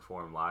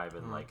perform live,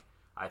 and like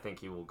I think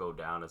he will go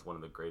down as one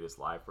of the greatest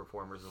live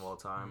performers of all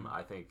time.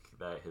 I think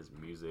that his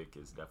music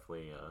is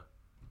definitely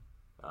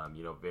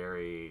you know,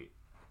 very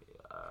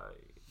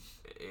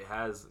it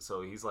has,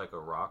 so he's like a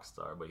rock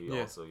star, but he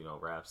also, you know,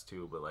 raps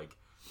too, but like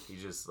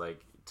he's just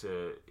like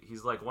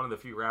he's like one of the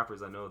few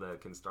rappers I know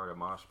that can start a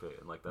mosh pit,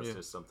 and like that's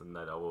just something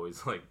that I've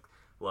always like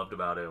loved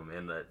about him.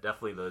 And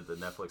definitely the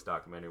Netflix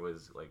documentary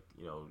was like,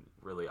 you know,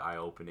 really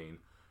eye-opening.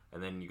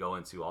 And then you go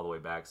into all the way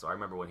back, so I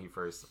remember when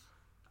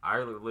I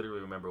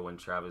literally remember when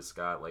Travis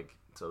Scott, like,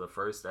 so the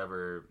first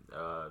ever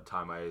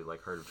time I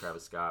like heard of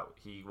Travis Scott,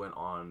 he went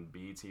on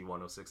BET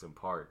 106 in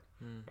Park,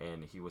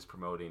 and he was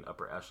promoting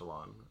Upper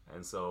Echelon,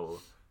 and so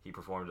he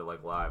performed it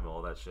like live and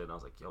all that shit, and I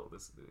was like, yo,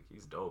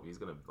 he's dope. He's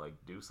gonna like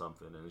do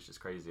something. And it's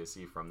just crazy to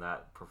see from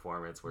that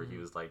performance where he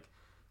was like,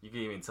 you can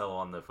even tell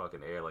on the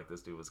fucking air, like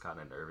this dude was kind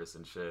of nervous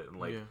and shit.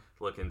 And like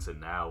look into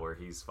now where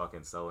he's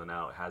fucking selling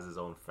out, has his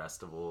own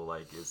festival.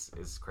 Like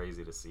it's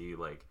crazy to see,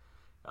 like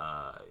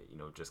you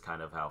know, just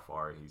kind of how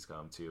far he's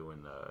come to.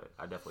 And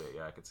I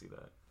definitely, I could see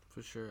that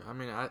for sure. I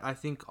mean, I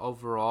think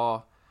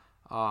overall,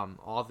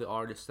 all the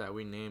artists that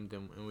we named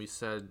and we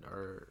said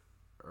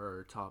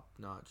are top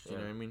notch. You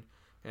know what I mean?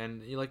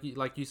 And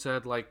like you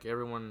said, like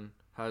everyone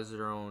has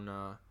their own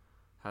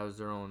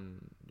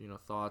you know,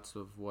 thoughts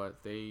of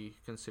what they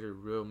consider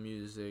real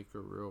music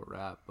or real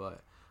rap,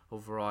 but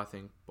overall I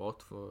think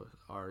both of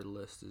our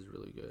list is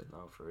really good.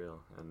 Oh, for real.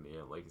 And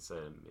yeah, like you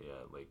said,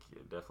 like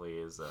it definitely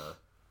is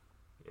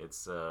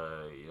it's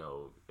you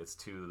know, it's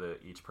to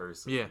each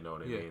person, you know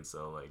what I mean?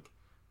 So like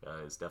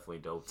it's definitely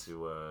dope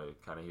to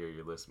kind of hear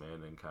your list,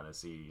 man, and kind of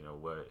see, you know,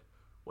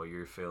 what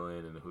you're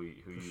feeling and who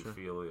you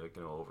feel like,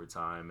 you know, over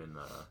time. And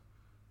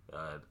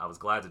I was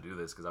glad to do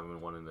this because I've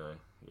been wanting to.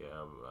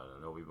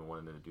 I know we've been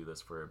wanting to do this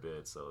for a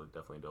bit, so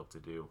definitely dope to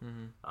do.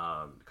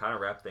 Kind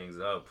of wrap things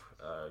up.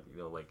 You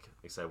know, like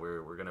I said,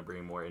 we're gonna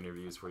bring more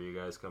interviews for you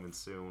guys coming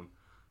soon.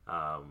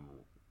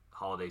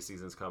 Holiday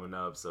season's coming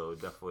up, so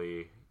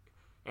definitely,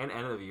 and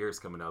end of the year is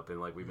coming up, and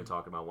like we've been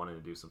talking about wanting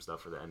to do some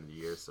stuff for the end of the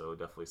year, so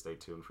definitely stay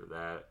tuned for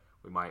that.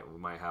 We might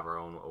have our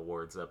own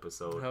awards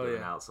episode,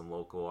 giving out some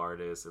local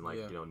artists and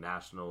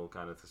national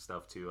kind of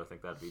stuff too. I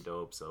think that'd be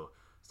dope. So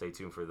stay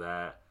tuned for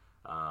that.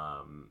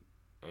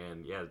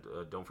 And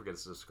don't forget to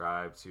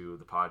subscribe to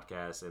the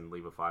podcast and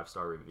leave a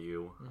 5-star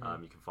review.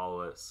 You can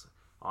follow us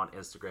on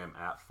Instagram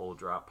at Full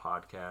Drop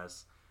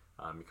Podcast.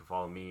 You can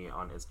follow me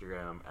on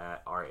Instagram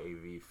at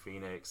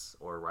RAVPhoenix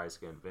or Rise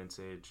Again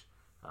Vintage.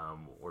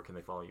 Where can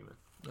they follow you, man?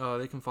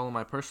 They can follow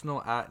my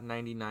personal at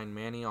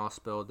 99Manny, all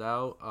spelled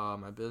out.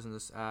 My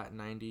business at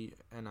 90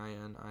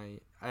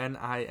 NINETY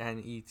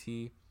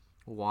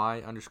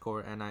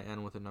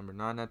 _NIN with a number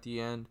 9 at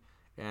the end.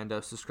 And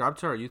subscribe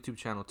to our YouTube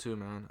channel too,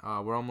 man.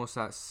 We're almost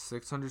at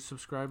 600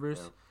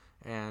 subscribers,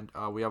 and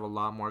we have a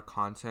lot more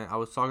content. I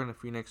was talking to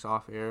Phoenix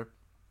off air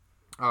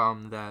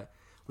that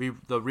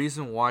the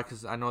reason why,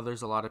 because I know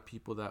there's a lot of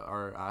people that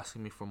are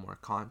asking me for more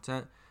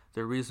content.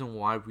 The reason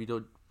why we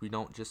don't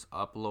just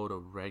upload a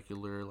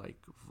regular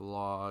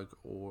vlog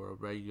or a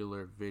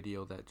regular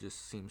video that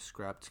just seems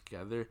scrapped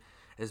together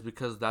is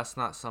because that's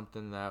not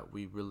something that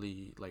we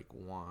really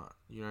want.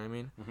 You know what I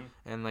mean?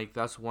 And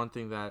that's one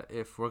thing that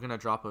if we're gonna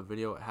drop a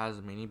video, it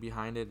has meaning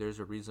behind it. There's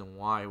a reason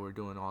why we're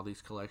doing all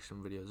these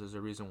collection videos. There's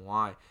a reason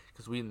why,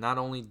 because we not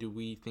only do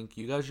we think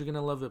you guys are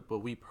gonna love it, but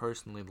we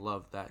personally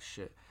love that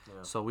shit.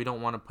 So we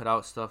don't want to put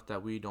out stuff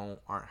that we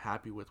aren't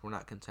happy with, we're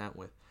not content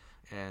with.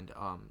 And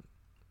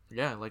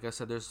like I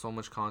said, there's so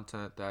much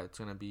content that's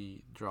going to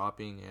be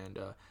dropping, and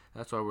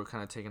that's why we're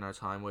kind of taking our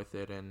time with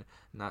it and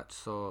not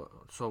so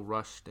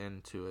rushed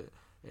into it.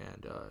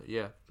 And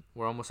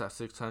we're almost at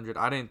 600.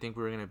 I didn't think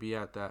we were going to be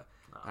at that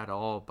at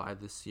all by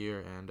this year,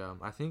 and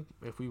I think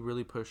if we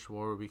really push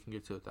forward, we can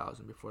get to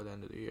 1,000 before the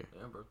end of the year.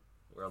 Yeah, bro.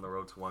 We're on the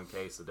road to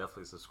 1K, so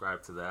definitely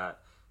subscribe to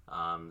that.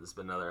 This has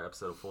been another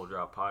episode of Full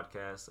Drop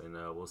Podcast, and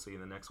we'll see you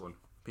in the next one.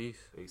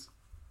 Peace. Peace.